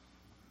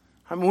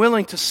 I'm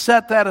willing to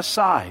set that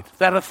aside,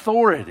 that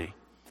authority,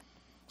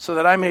 so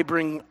that I may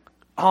bring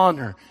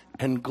honor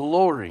and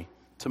glory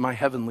to my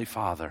heavenly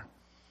Father.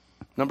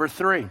 Number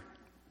 3,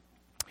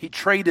 he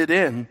traded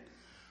in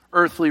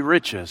earthly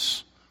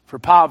riches for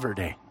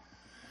poverty.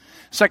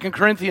 2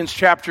 Corinthians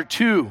chapter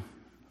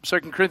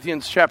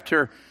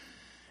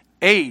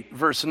 8,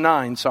 verse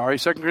 9,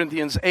 2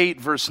 Corinthians 8,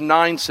 verse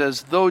 9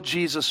 says, though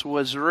Jesus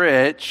was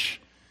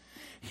rich,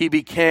 he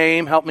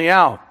became, help me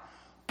out,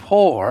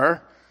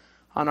 poor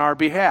on our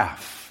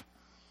behalf.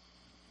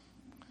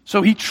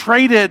 So he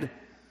traded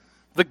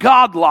the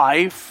God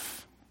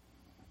life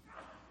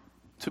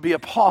to be a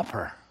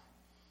pauper.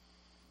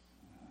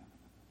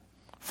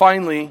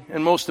 Finally,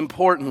 and most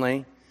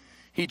importantly,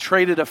 he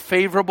traded a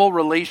favorable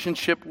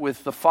relationship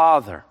with the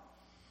Father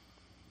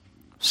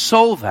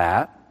so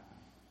that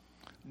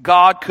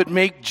God could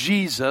make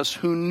Jesus,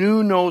 who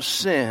knew no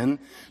sin,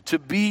 to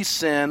be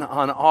sin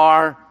on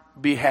our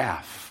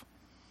behalf.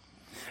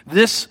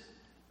 This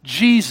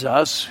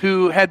Jesus,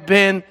 who had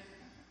been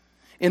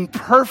in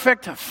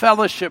perfect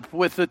fellowship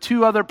with the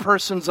 2 other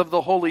persons of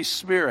the Holy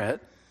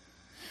Spirit,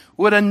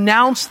 would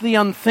announce the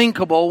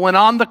unthinkable when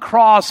on the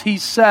cross he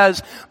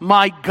says,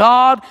 my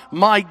God,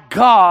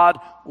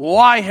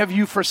 why have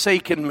you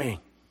forsaken me?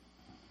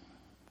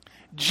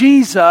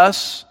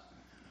 Jesus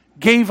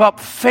gave up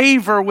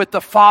favor with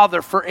the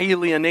Father for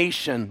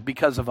alienation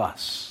because of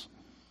us.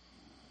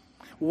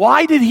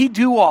 Why did he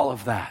do all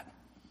of that?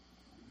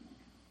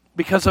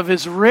 Because of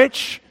his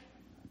rich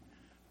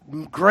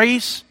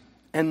grace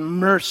and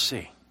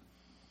mercy.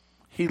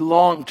 He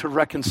longed to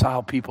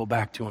reconcile people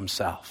back to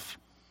himself.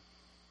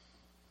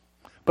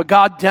 But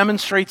God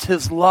demonstrates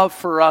his love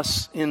for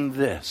us in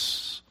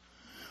this.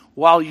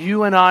 While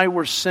you and I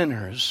were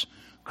sinners,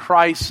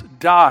 Christ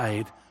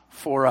died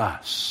for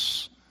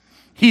us.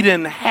 He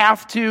didn't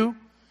have to.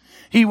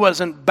 He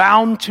wasn't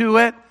bound to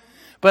it.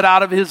 But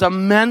out of his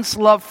immense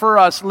love for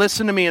us,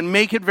 listen to me and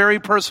make it very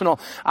personal.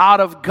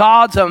 Out of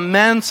God's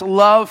immense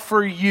love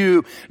for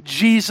you,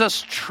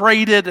 Jesus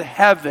traded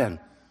heaven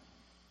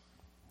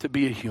to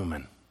be a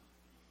human.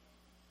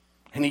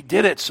 And he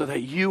did it so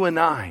that you and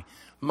I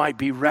might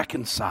be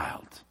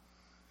reconciled.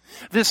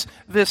 This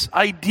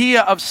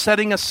idea of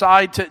setting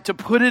aside, to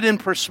put it in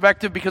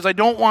perspective, because I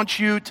don't want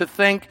you to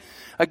think,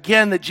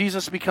 again, that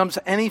Jesus becomes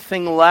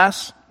anything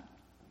less.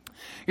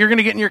 You're going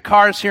to get in your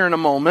cars here in a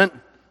moment,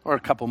 or a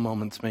couple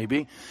moments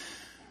maybe,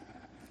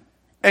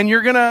 and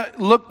you're going to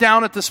look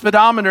down at the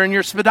speedometer, and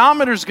your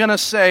speedometer is going to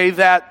say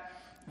that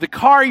the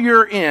car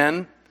you're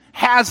in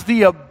has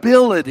the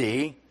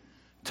ability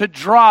to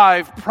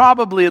drive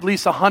probably at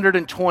least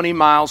 120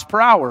 miles per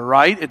hour,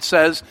 right? It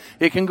says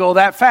it can go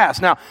that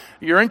fast. Now,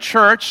 you're in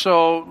church,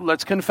 so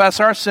let's confess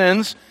our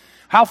sins.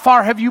 How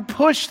far have you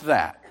pushed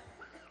that,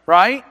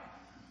 right?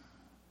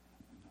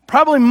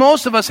 Probably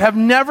most of us have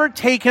never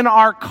taken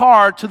our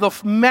car to the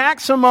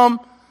maximum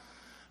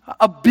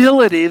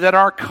ability that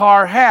our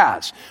car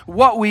has.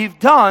 What we've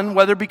done,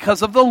 whether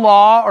because of the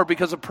law or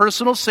because of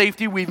personal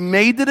safety, we've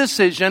made the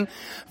decision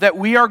that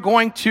we are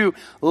going to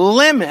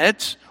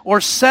limit or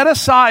set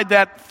aside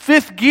that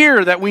 5th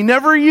gear that we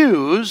never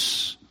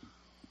use,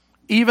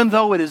 even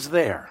though it is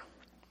there.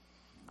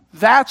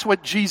 That's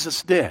what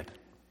Jesus did.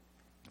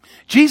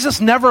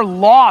 Jesus never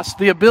lost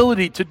the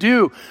ability to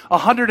do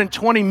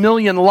 120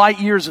 million light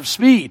years of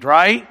speed,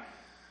 right?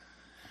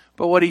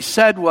 But what he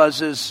said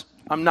was,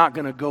 I'm not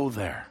going to go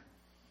there.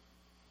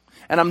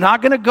 And I'm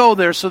not going to go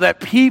there so that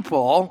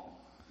people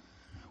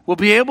will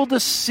be able to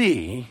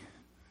see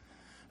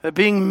that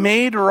being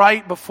made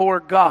right before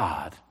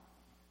God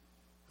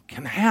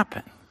can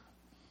happen.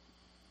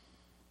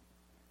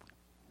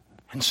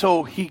 And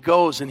so he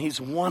goes and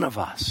he's one of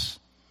us.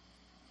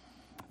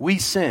 We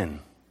sin.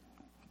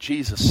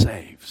 Jesus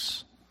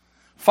saves.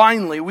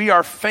 Finally, we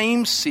are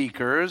fame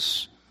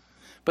seekers,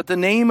 but the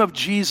name of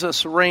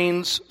Jesus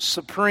reigns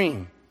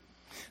supreme.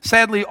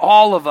 Sadly,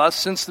 all of us,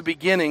 since the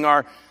beginning,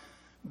 are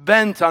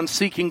bent on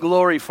seeking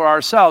glory for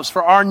ourselves,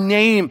 for our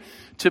name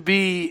to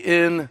be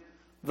in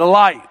the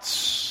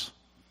lights.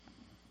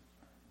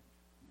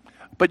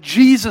 But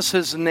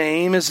Jesus'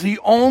 name is the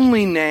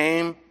only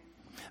name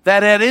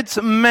that at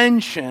its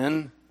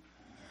mention,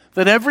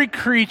 that every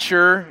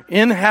creature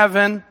in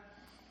heaven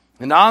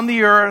and on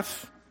the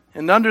earth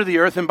and under the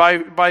earth, and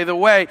by the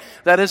way,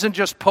 that isn't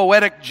just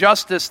poetic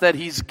justice that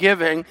he's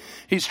giving.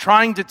 He's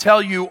trying to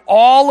tell you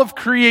all of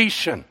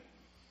creation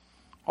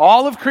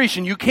All of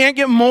creation. You can't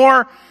get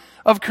more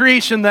of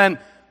creation than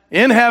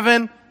in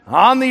heaven,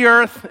 on the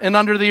earth, and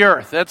under the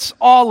earth. That's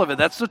all of it.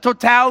 That's the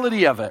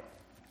totality of it.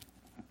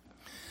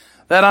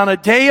 That on a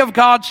day of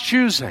God's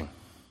choosing,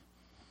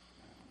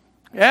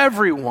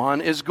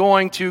 everyone is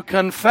going to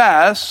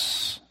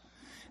confess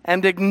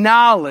and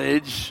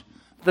acknowledge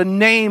the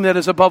name that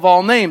is above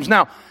all names.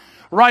 Now,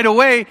 right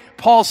away,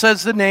 Paul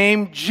says the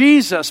name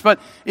Jesus.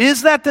 But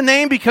is that the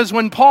name? Because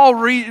when Paul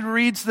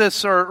reads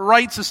this or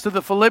writes this to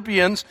the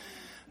Philippians,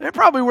 there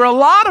probably were a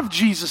lot of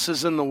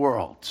Jesuses in the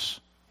world.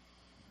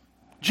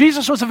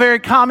 Jesus was a very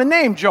common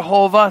name.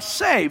 Jehovah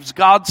saves.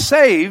 God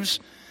saves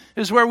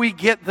is where we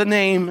get the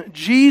name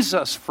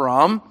Jesus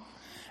from.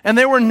 And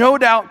there were no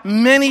doubt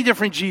many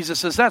different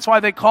Jesuses. That's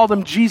why they called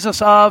him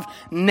Jesus of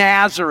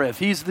Nazareth.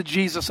 He's the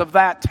Jesus of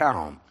that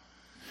town.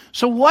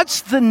 So what's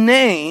the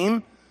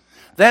name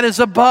that is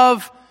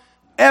above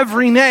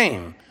every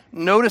name?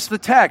 Notice the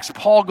text.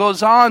 Paul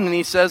goes on and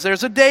he says,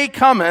 there's a day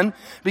coming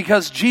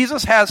because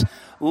Jesus has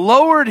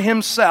lowered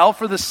himself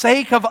for the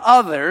sake of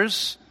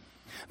others,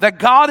 that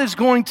God is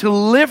going to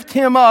lift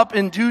him up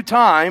in due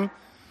time,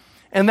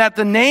 and that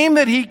the name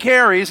that he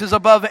carries is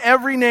above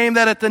every name,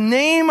 that at the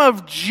name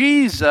of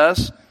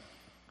Jesus,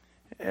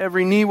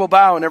 every knee will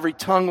bow and every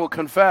tongue will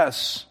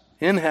confess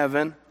in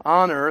heaven,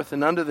 on earth,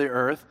 and under the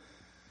earth,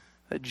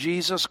 that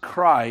Jesus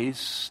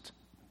Christ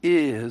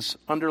is,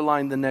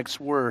 underline the next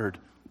word,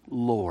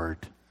 Lord.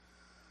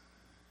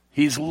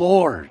 He's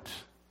Lord.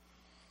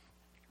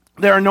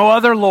 There are no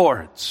other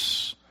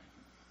lords.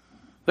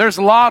 There's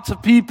lots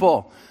of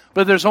people,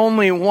 but there's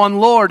only one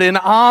Lord. And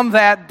on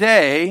that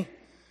day,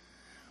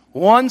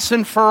 once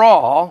and for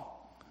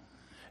all,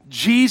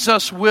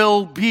 Jesus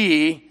will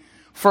be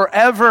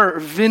forever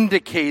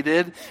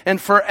vindicated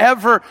and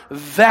forever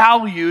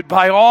valued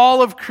by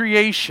all of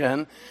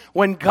creation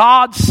when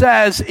God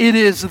says it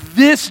is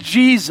this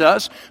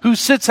Jesus who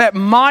sits at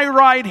my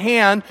right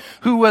hand,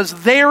 who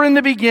was there in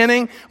the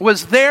beginning,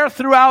 was there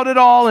throughout it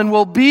all, and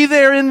will be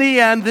there in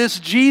the end, this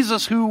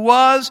Jesus who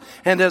was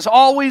and has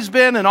always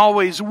been and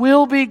always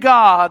will be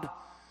God.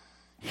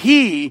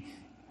 He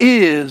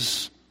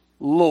is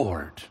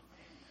Lord.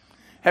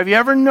 Have you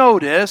ever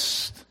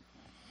noticed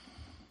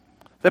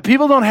that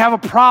people don't have a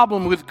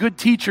problem with good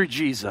teacher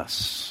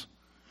Jesus,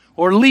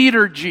 or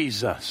leader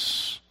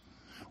Jesus,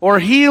 or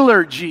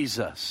healer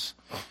Jesus?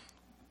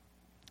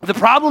 The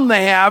problem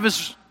they have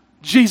is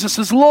Jesus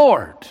is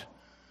Lord,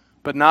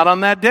 but not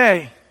on that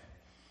day.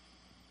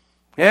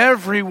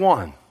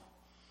 Everyone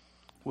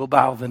will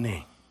bow the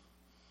knee.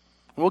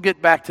 We'll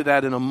get back to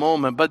that in a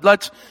moment, but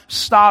let's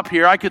stop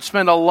here. I could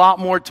spend a lot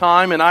more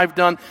time, and I've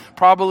done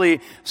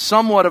probably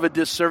somewhat of a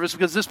disservice,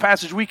 because this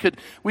passage, we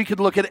could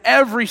look at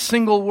every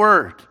single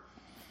word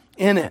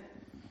in it.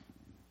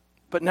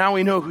 But now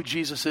we know who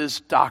Jesus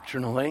is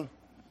doctrinally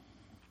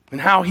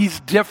and how he's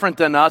different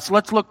than us.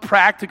 Let's look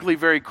practically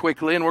very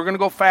quickly, and we're going to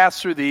go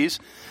fast through these.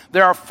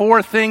 There are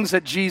 4 things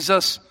that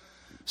Jesus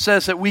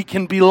says that we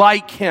can be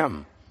like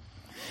him.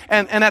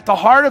 And at the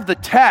heart of the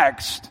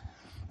text,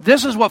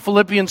 this is what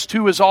Philippians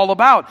 2 is all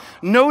about.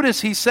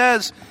 Notice he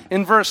says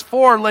in verse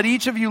 4, let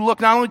each of you look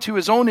not only to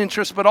his own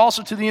interest, but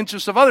also to the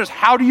interest of others.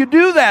 How do you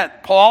do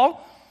that,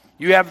 Paul?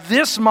 You have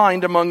this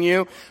mind among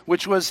you,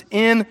 which was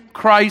in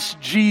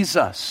Christ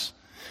Jesus.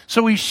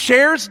 So he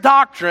shares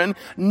doctrine,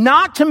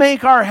 not to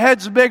make our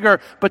heads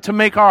bigger, but to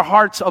make our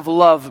hearts of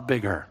love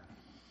bigger.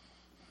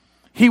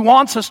 He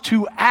wants us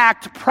to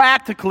act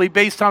practically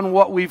based on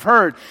what we've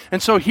heard.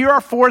 And so here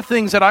are 4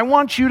 things that I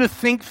want you to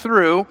think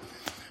through,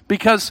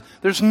 because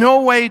there's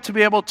no way to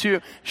be able to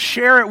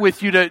share it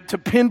with you to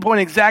pinpoint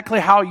exactly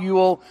how you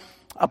will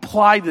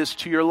apply this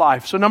to your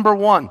life. So number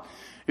 1,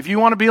 if you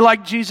want to be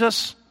like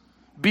Jesus,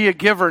 be a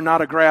giver,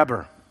 not a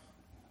grabber.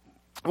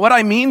 What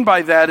I mean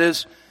by that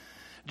is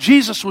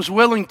Jesus was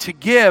willing to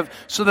give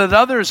so that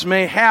others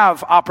may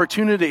have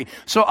opportunity,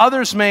 so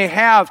others may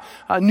have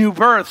a new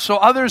birth, so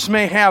others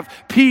may have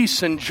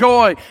peace and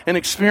joy and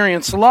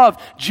experience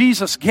love.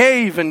 Jesus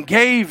gave and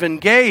gave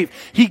and gave.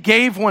 He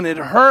gave when it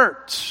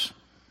hurt,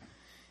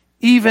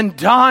 even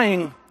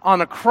dying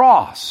on a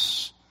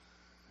cross.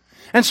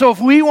 And so if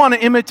we want to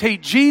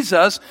imitate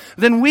Jesus,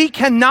 then we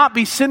cannot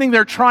be sitting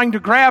there trying to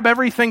grab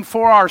everything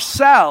for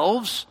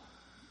ourselves,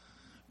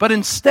 but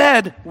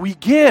instead we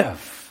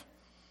give.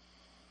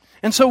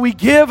 And so we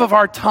give of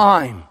our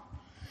time.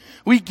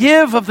 We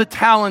give of the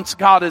talents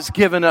God has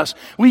given us.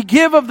 We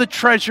give of the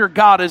treasure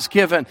God has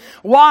given.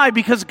 Why?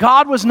 Because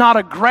God was not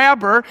a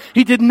grabber.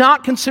 He did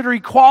not consider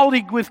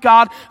equality with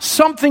God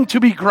something to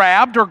be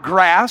grabbed or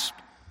grasped.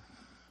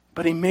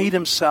 But he made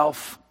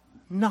himself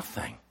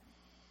nothing.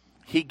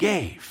 He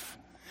gave.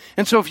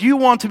 And so if you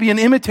want to be an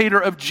imitator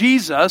of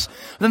Jesus,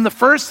 then the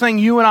first thing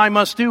you and I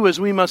must do is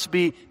we must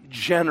be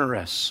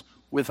generous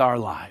with our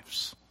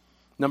lives.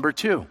 Number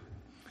 2,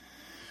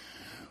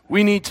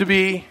 we need to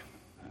be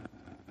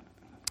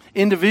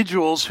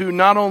individuals who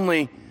not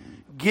only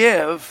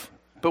give,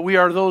 but we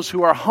are those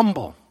who are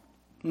humble,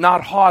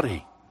 not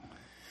haughty.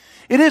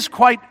 It is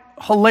quite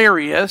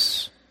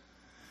hilarious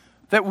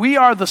that we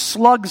are the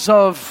slugs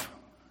of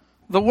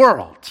the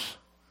world.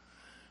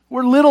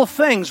 We're little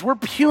things. We're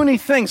puny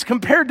things.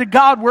 Compared to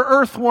God, we're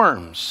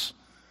earthworms.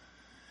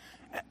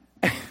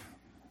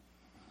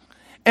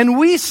 And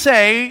we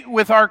say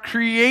with our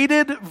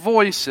created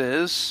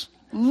voices,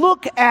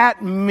 look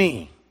at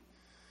me.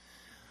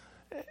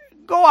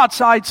 Go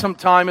outside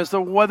sometime as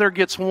the weather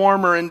gets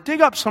warmer and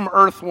dig up some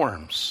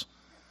earthworms.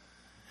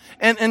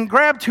 And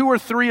grab 2 or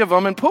 3 of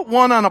them and put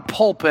one on a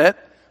pulpit,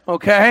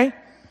 okay?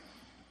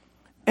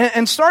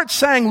 And start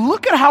saying,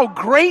 look at how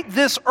great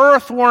this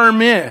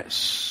earthworm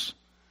is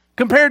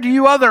compared to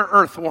you other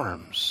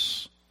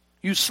earthworms,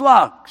 you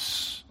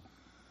slugs.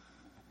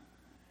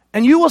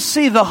 And you will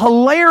see the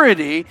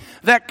hilarity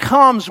that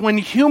comes when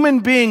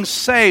human beings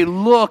say,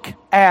 look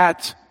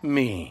at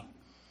me.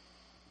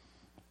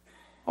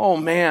 Oh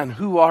man,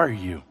 who are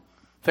you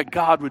that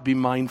God would be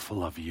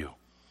mindful of you?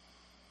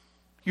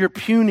 You're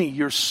puny,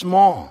 you're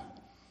small,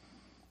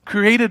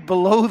 created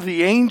below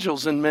the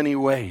angels in many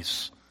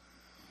ways.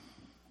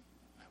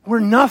 We're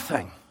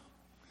nothing.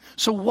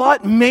 So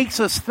what makes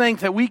us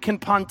think that we can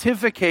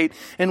pontificate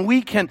and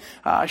we can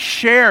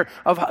share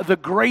of the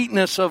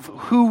greatness of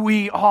who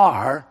we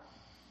are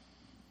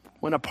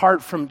when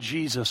apart from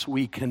Jesus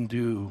we can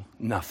do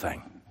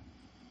nothing?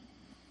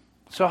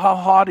 So how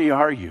haughty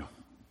are you?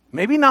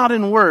 Maybe not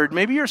in word.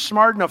 Maybe you're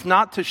smart enough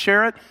not to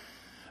share it,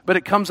 but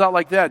it comes out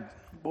like that.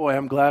 Boy,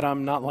 I'm glad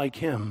I'm not like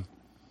him.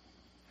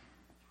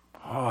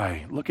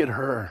 Boy, look at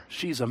her.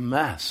 She's a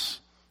mess.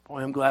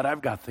 Boy, I'm glad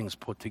I've got things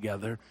put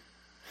together.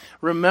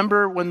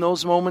 Remember when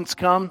those moments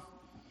come?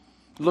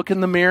 Look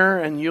in the mirror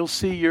and you'll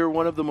see you're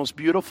one of the most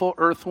beautiful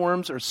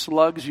earthworms or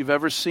slugs you've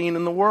ever seen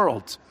in the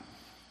world.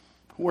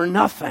 We're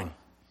nothing.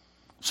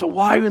 So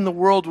why in the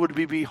world would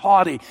we be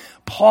haughty?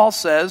 Paul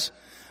says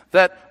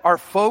that our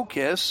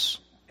focus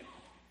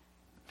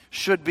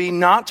should be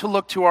not to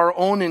look to our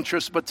own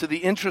interests, but to the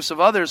interests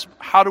of others.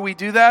 How do we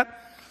do that?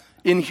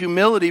 In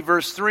humility,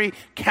 verse 3,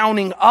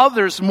 counting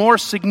others more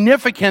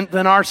significant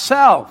than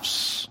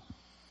ourselves.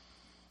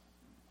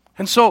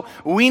 And so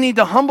we need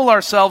to humble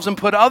ourselves and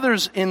put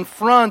others in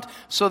front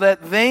so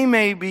that they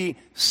may be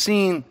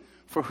seen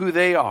for who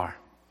they are,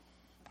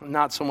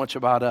 not so much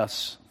about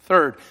us.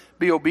 Third,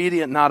 be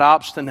obedient, not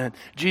obstinate.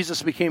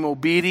 Jesus became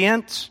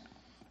obedient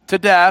to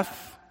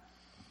death.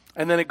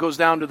 And then it goes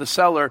down to the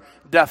cellar,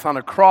 death on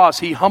a cross.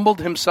 He humbled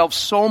himself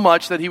so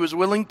much that he was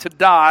willing to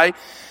die,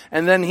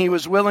 and then he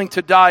was willing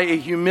to die a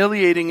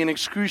humiliating and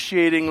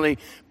excruciatingly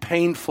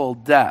painful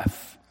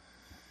death.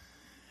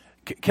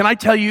 Can I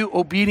tell you,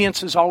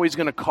 obedience is always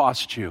going to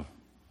cost you.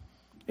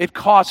 It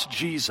cost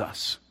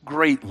Jesus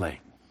greatly.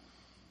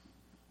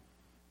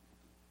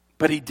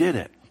 But he did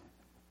it.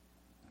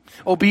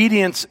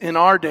 Obedience in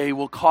our day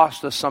will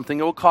cost us something.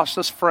 It will cost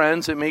us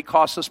friends. It may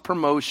cost us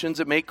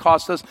promotions. It may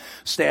cost us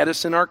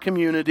status in our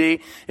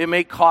community. It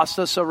may cost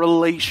us a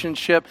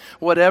relationship.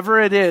 Whatever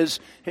it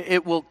is,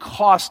 it will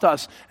cost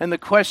us. And the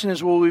question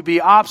is, will we be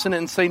obstinate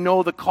and say,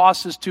 no, the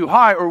cost is too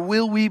high? Or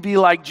will we be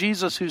like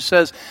Jesus who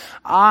says,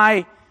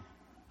 I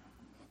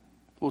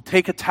will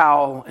take a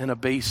towel and a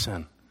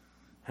basin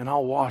and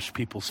I'll wash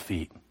people's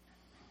feet?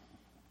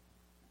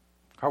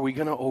 Are we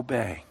going to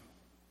obey?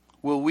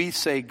 Will we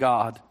say,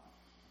 God,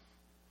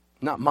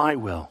 not my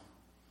will,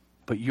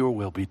 but your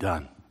will be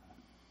done?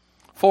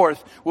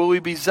 Fourth, will we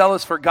be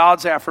zealous for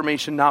God's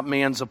affirmation, not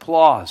man's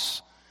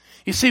applause?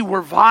 You see,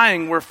 we're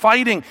vying, we're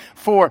fighting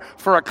for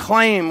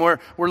acclaim, we're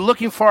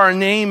looking for our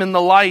name in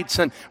the lights,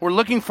 and we're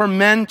looking for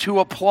men to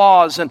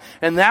applause, and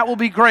that will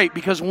be great,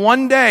 because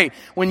one day,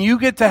 when you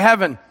get to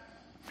heaven,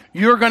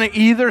 you're going to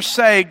either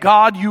say,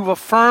 God, you've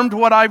affirmed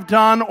what I've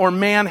done, or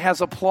man has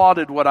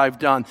applauded what I've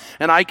done.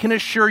 And I can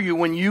assure you,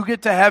 when you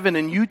get to heaven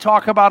and you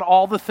talk about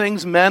all the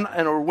things men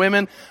and or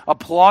women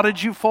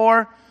applauded you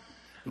for,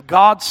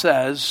 God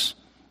says,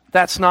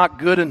 that's not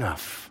good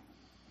enough.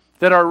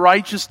 That our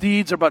righteous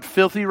deeds are but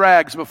filthy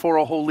rags before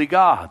a holy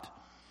God.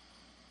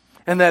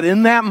 And that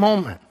in that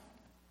moment,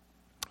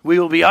 we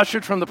will be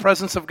ushered from the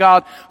presence of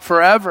God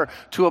forever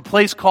to a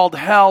place called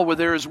hell where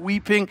there is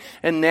weeping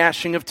and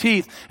gnashing of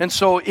teeth. And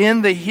so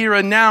in the here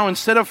and now,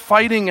 instead of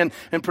fighting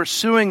and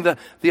pursuing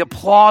the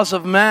applause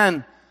of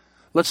men,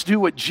 let's do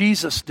what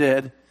Jesus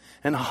did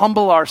and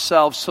humble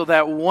ourselves so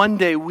that one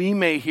day we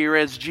may hear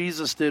as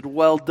Jesus did,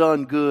 well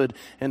done, good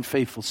and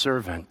faithful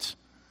servant.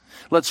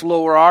 Let's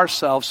lower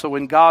ourselves so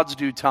in God's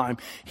due time,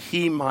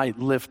 he might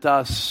lift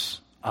us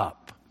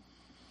up.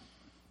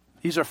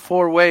 These are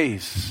 4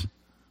 ways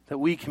that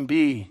we can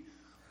be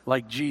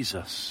like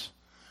Jesus.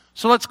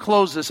 So let's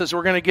close this as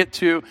we're going to get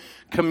to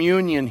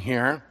communion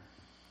here.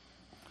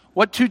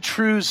 What 2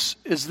 truths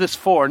is this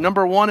for?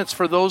 Number 1, it's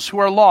for those who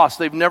are lost.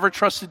 They've never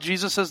trusted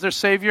Jesus as their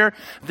Savior.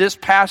 This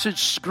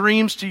passage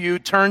screams to you,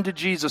 turn to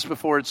Jesus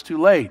before it's too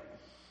late.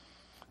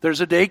 There's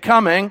a day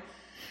coming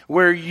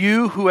where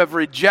you who have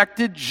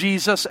rejected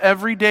Jesus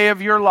every day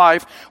of your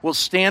life will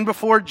stand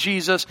before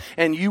Jesus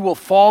and you will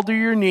fall to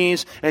your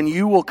knees and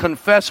you will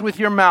confess with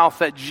your mouth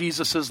that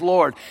Jesus is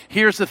Lord.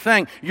 Here's the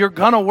thing, you're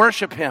going to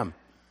worship him,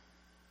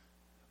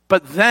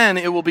 but then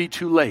it will be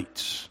too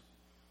late.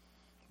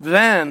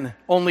 Then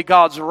only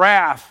God's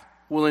wrath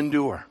will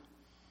endure.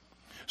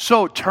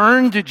 So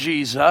turn to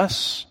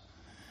Jesus,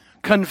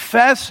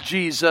 confess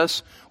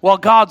Jesus while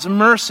God's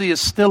mercy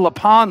is still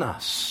upon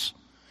us.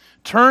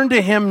 Turn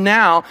to Him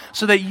now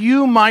so that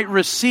you might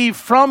receive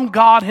from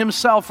God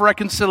Himself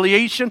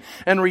reconciliation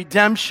and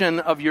redemption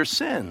of your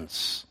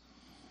sins.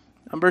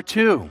 Number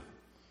 2,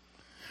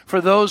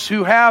 for those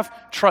who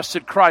have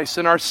trusted Christ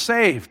and are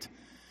saved,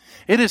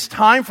 it is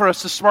time for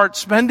us to start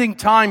spending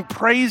time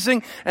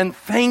praising and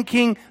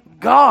thanking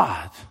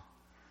God.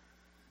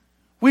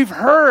 We've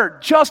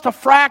heard just a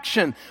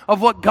fraction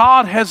of what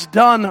God has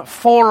done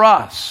for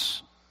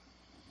us.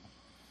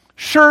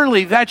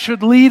 Surely that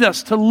should lead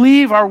us to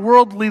leave our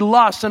worldly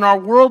lusts and our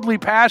worldly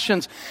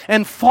passions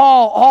and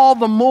fall all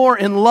the more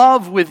in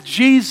love with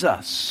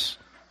Jesus.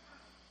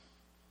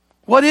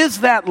 What is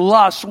that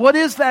lust? What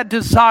is that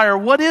desire?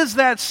 What is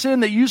that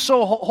sin that you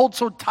hold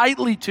so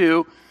tightly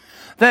to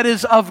that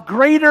is of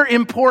greater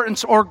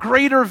importance or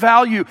greater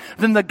value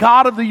than the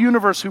God of the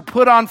universe who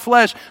put on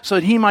flesh so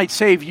that He might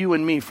save you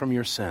and me from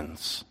your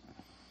sins,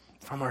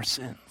 from our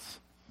sins?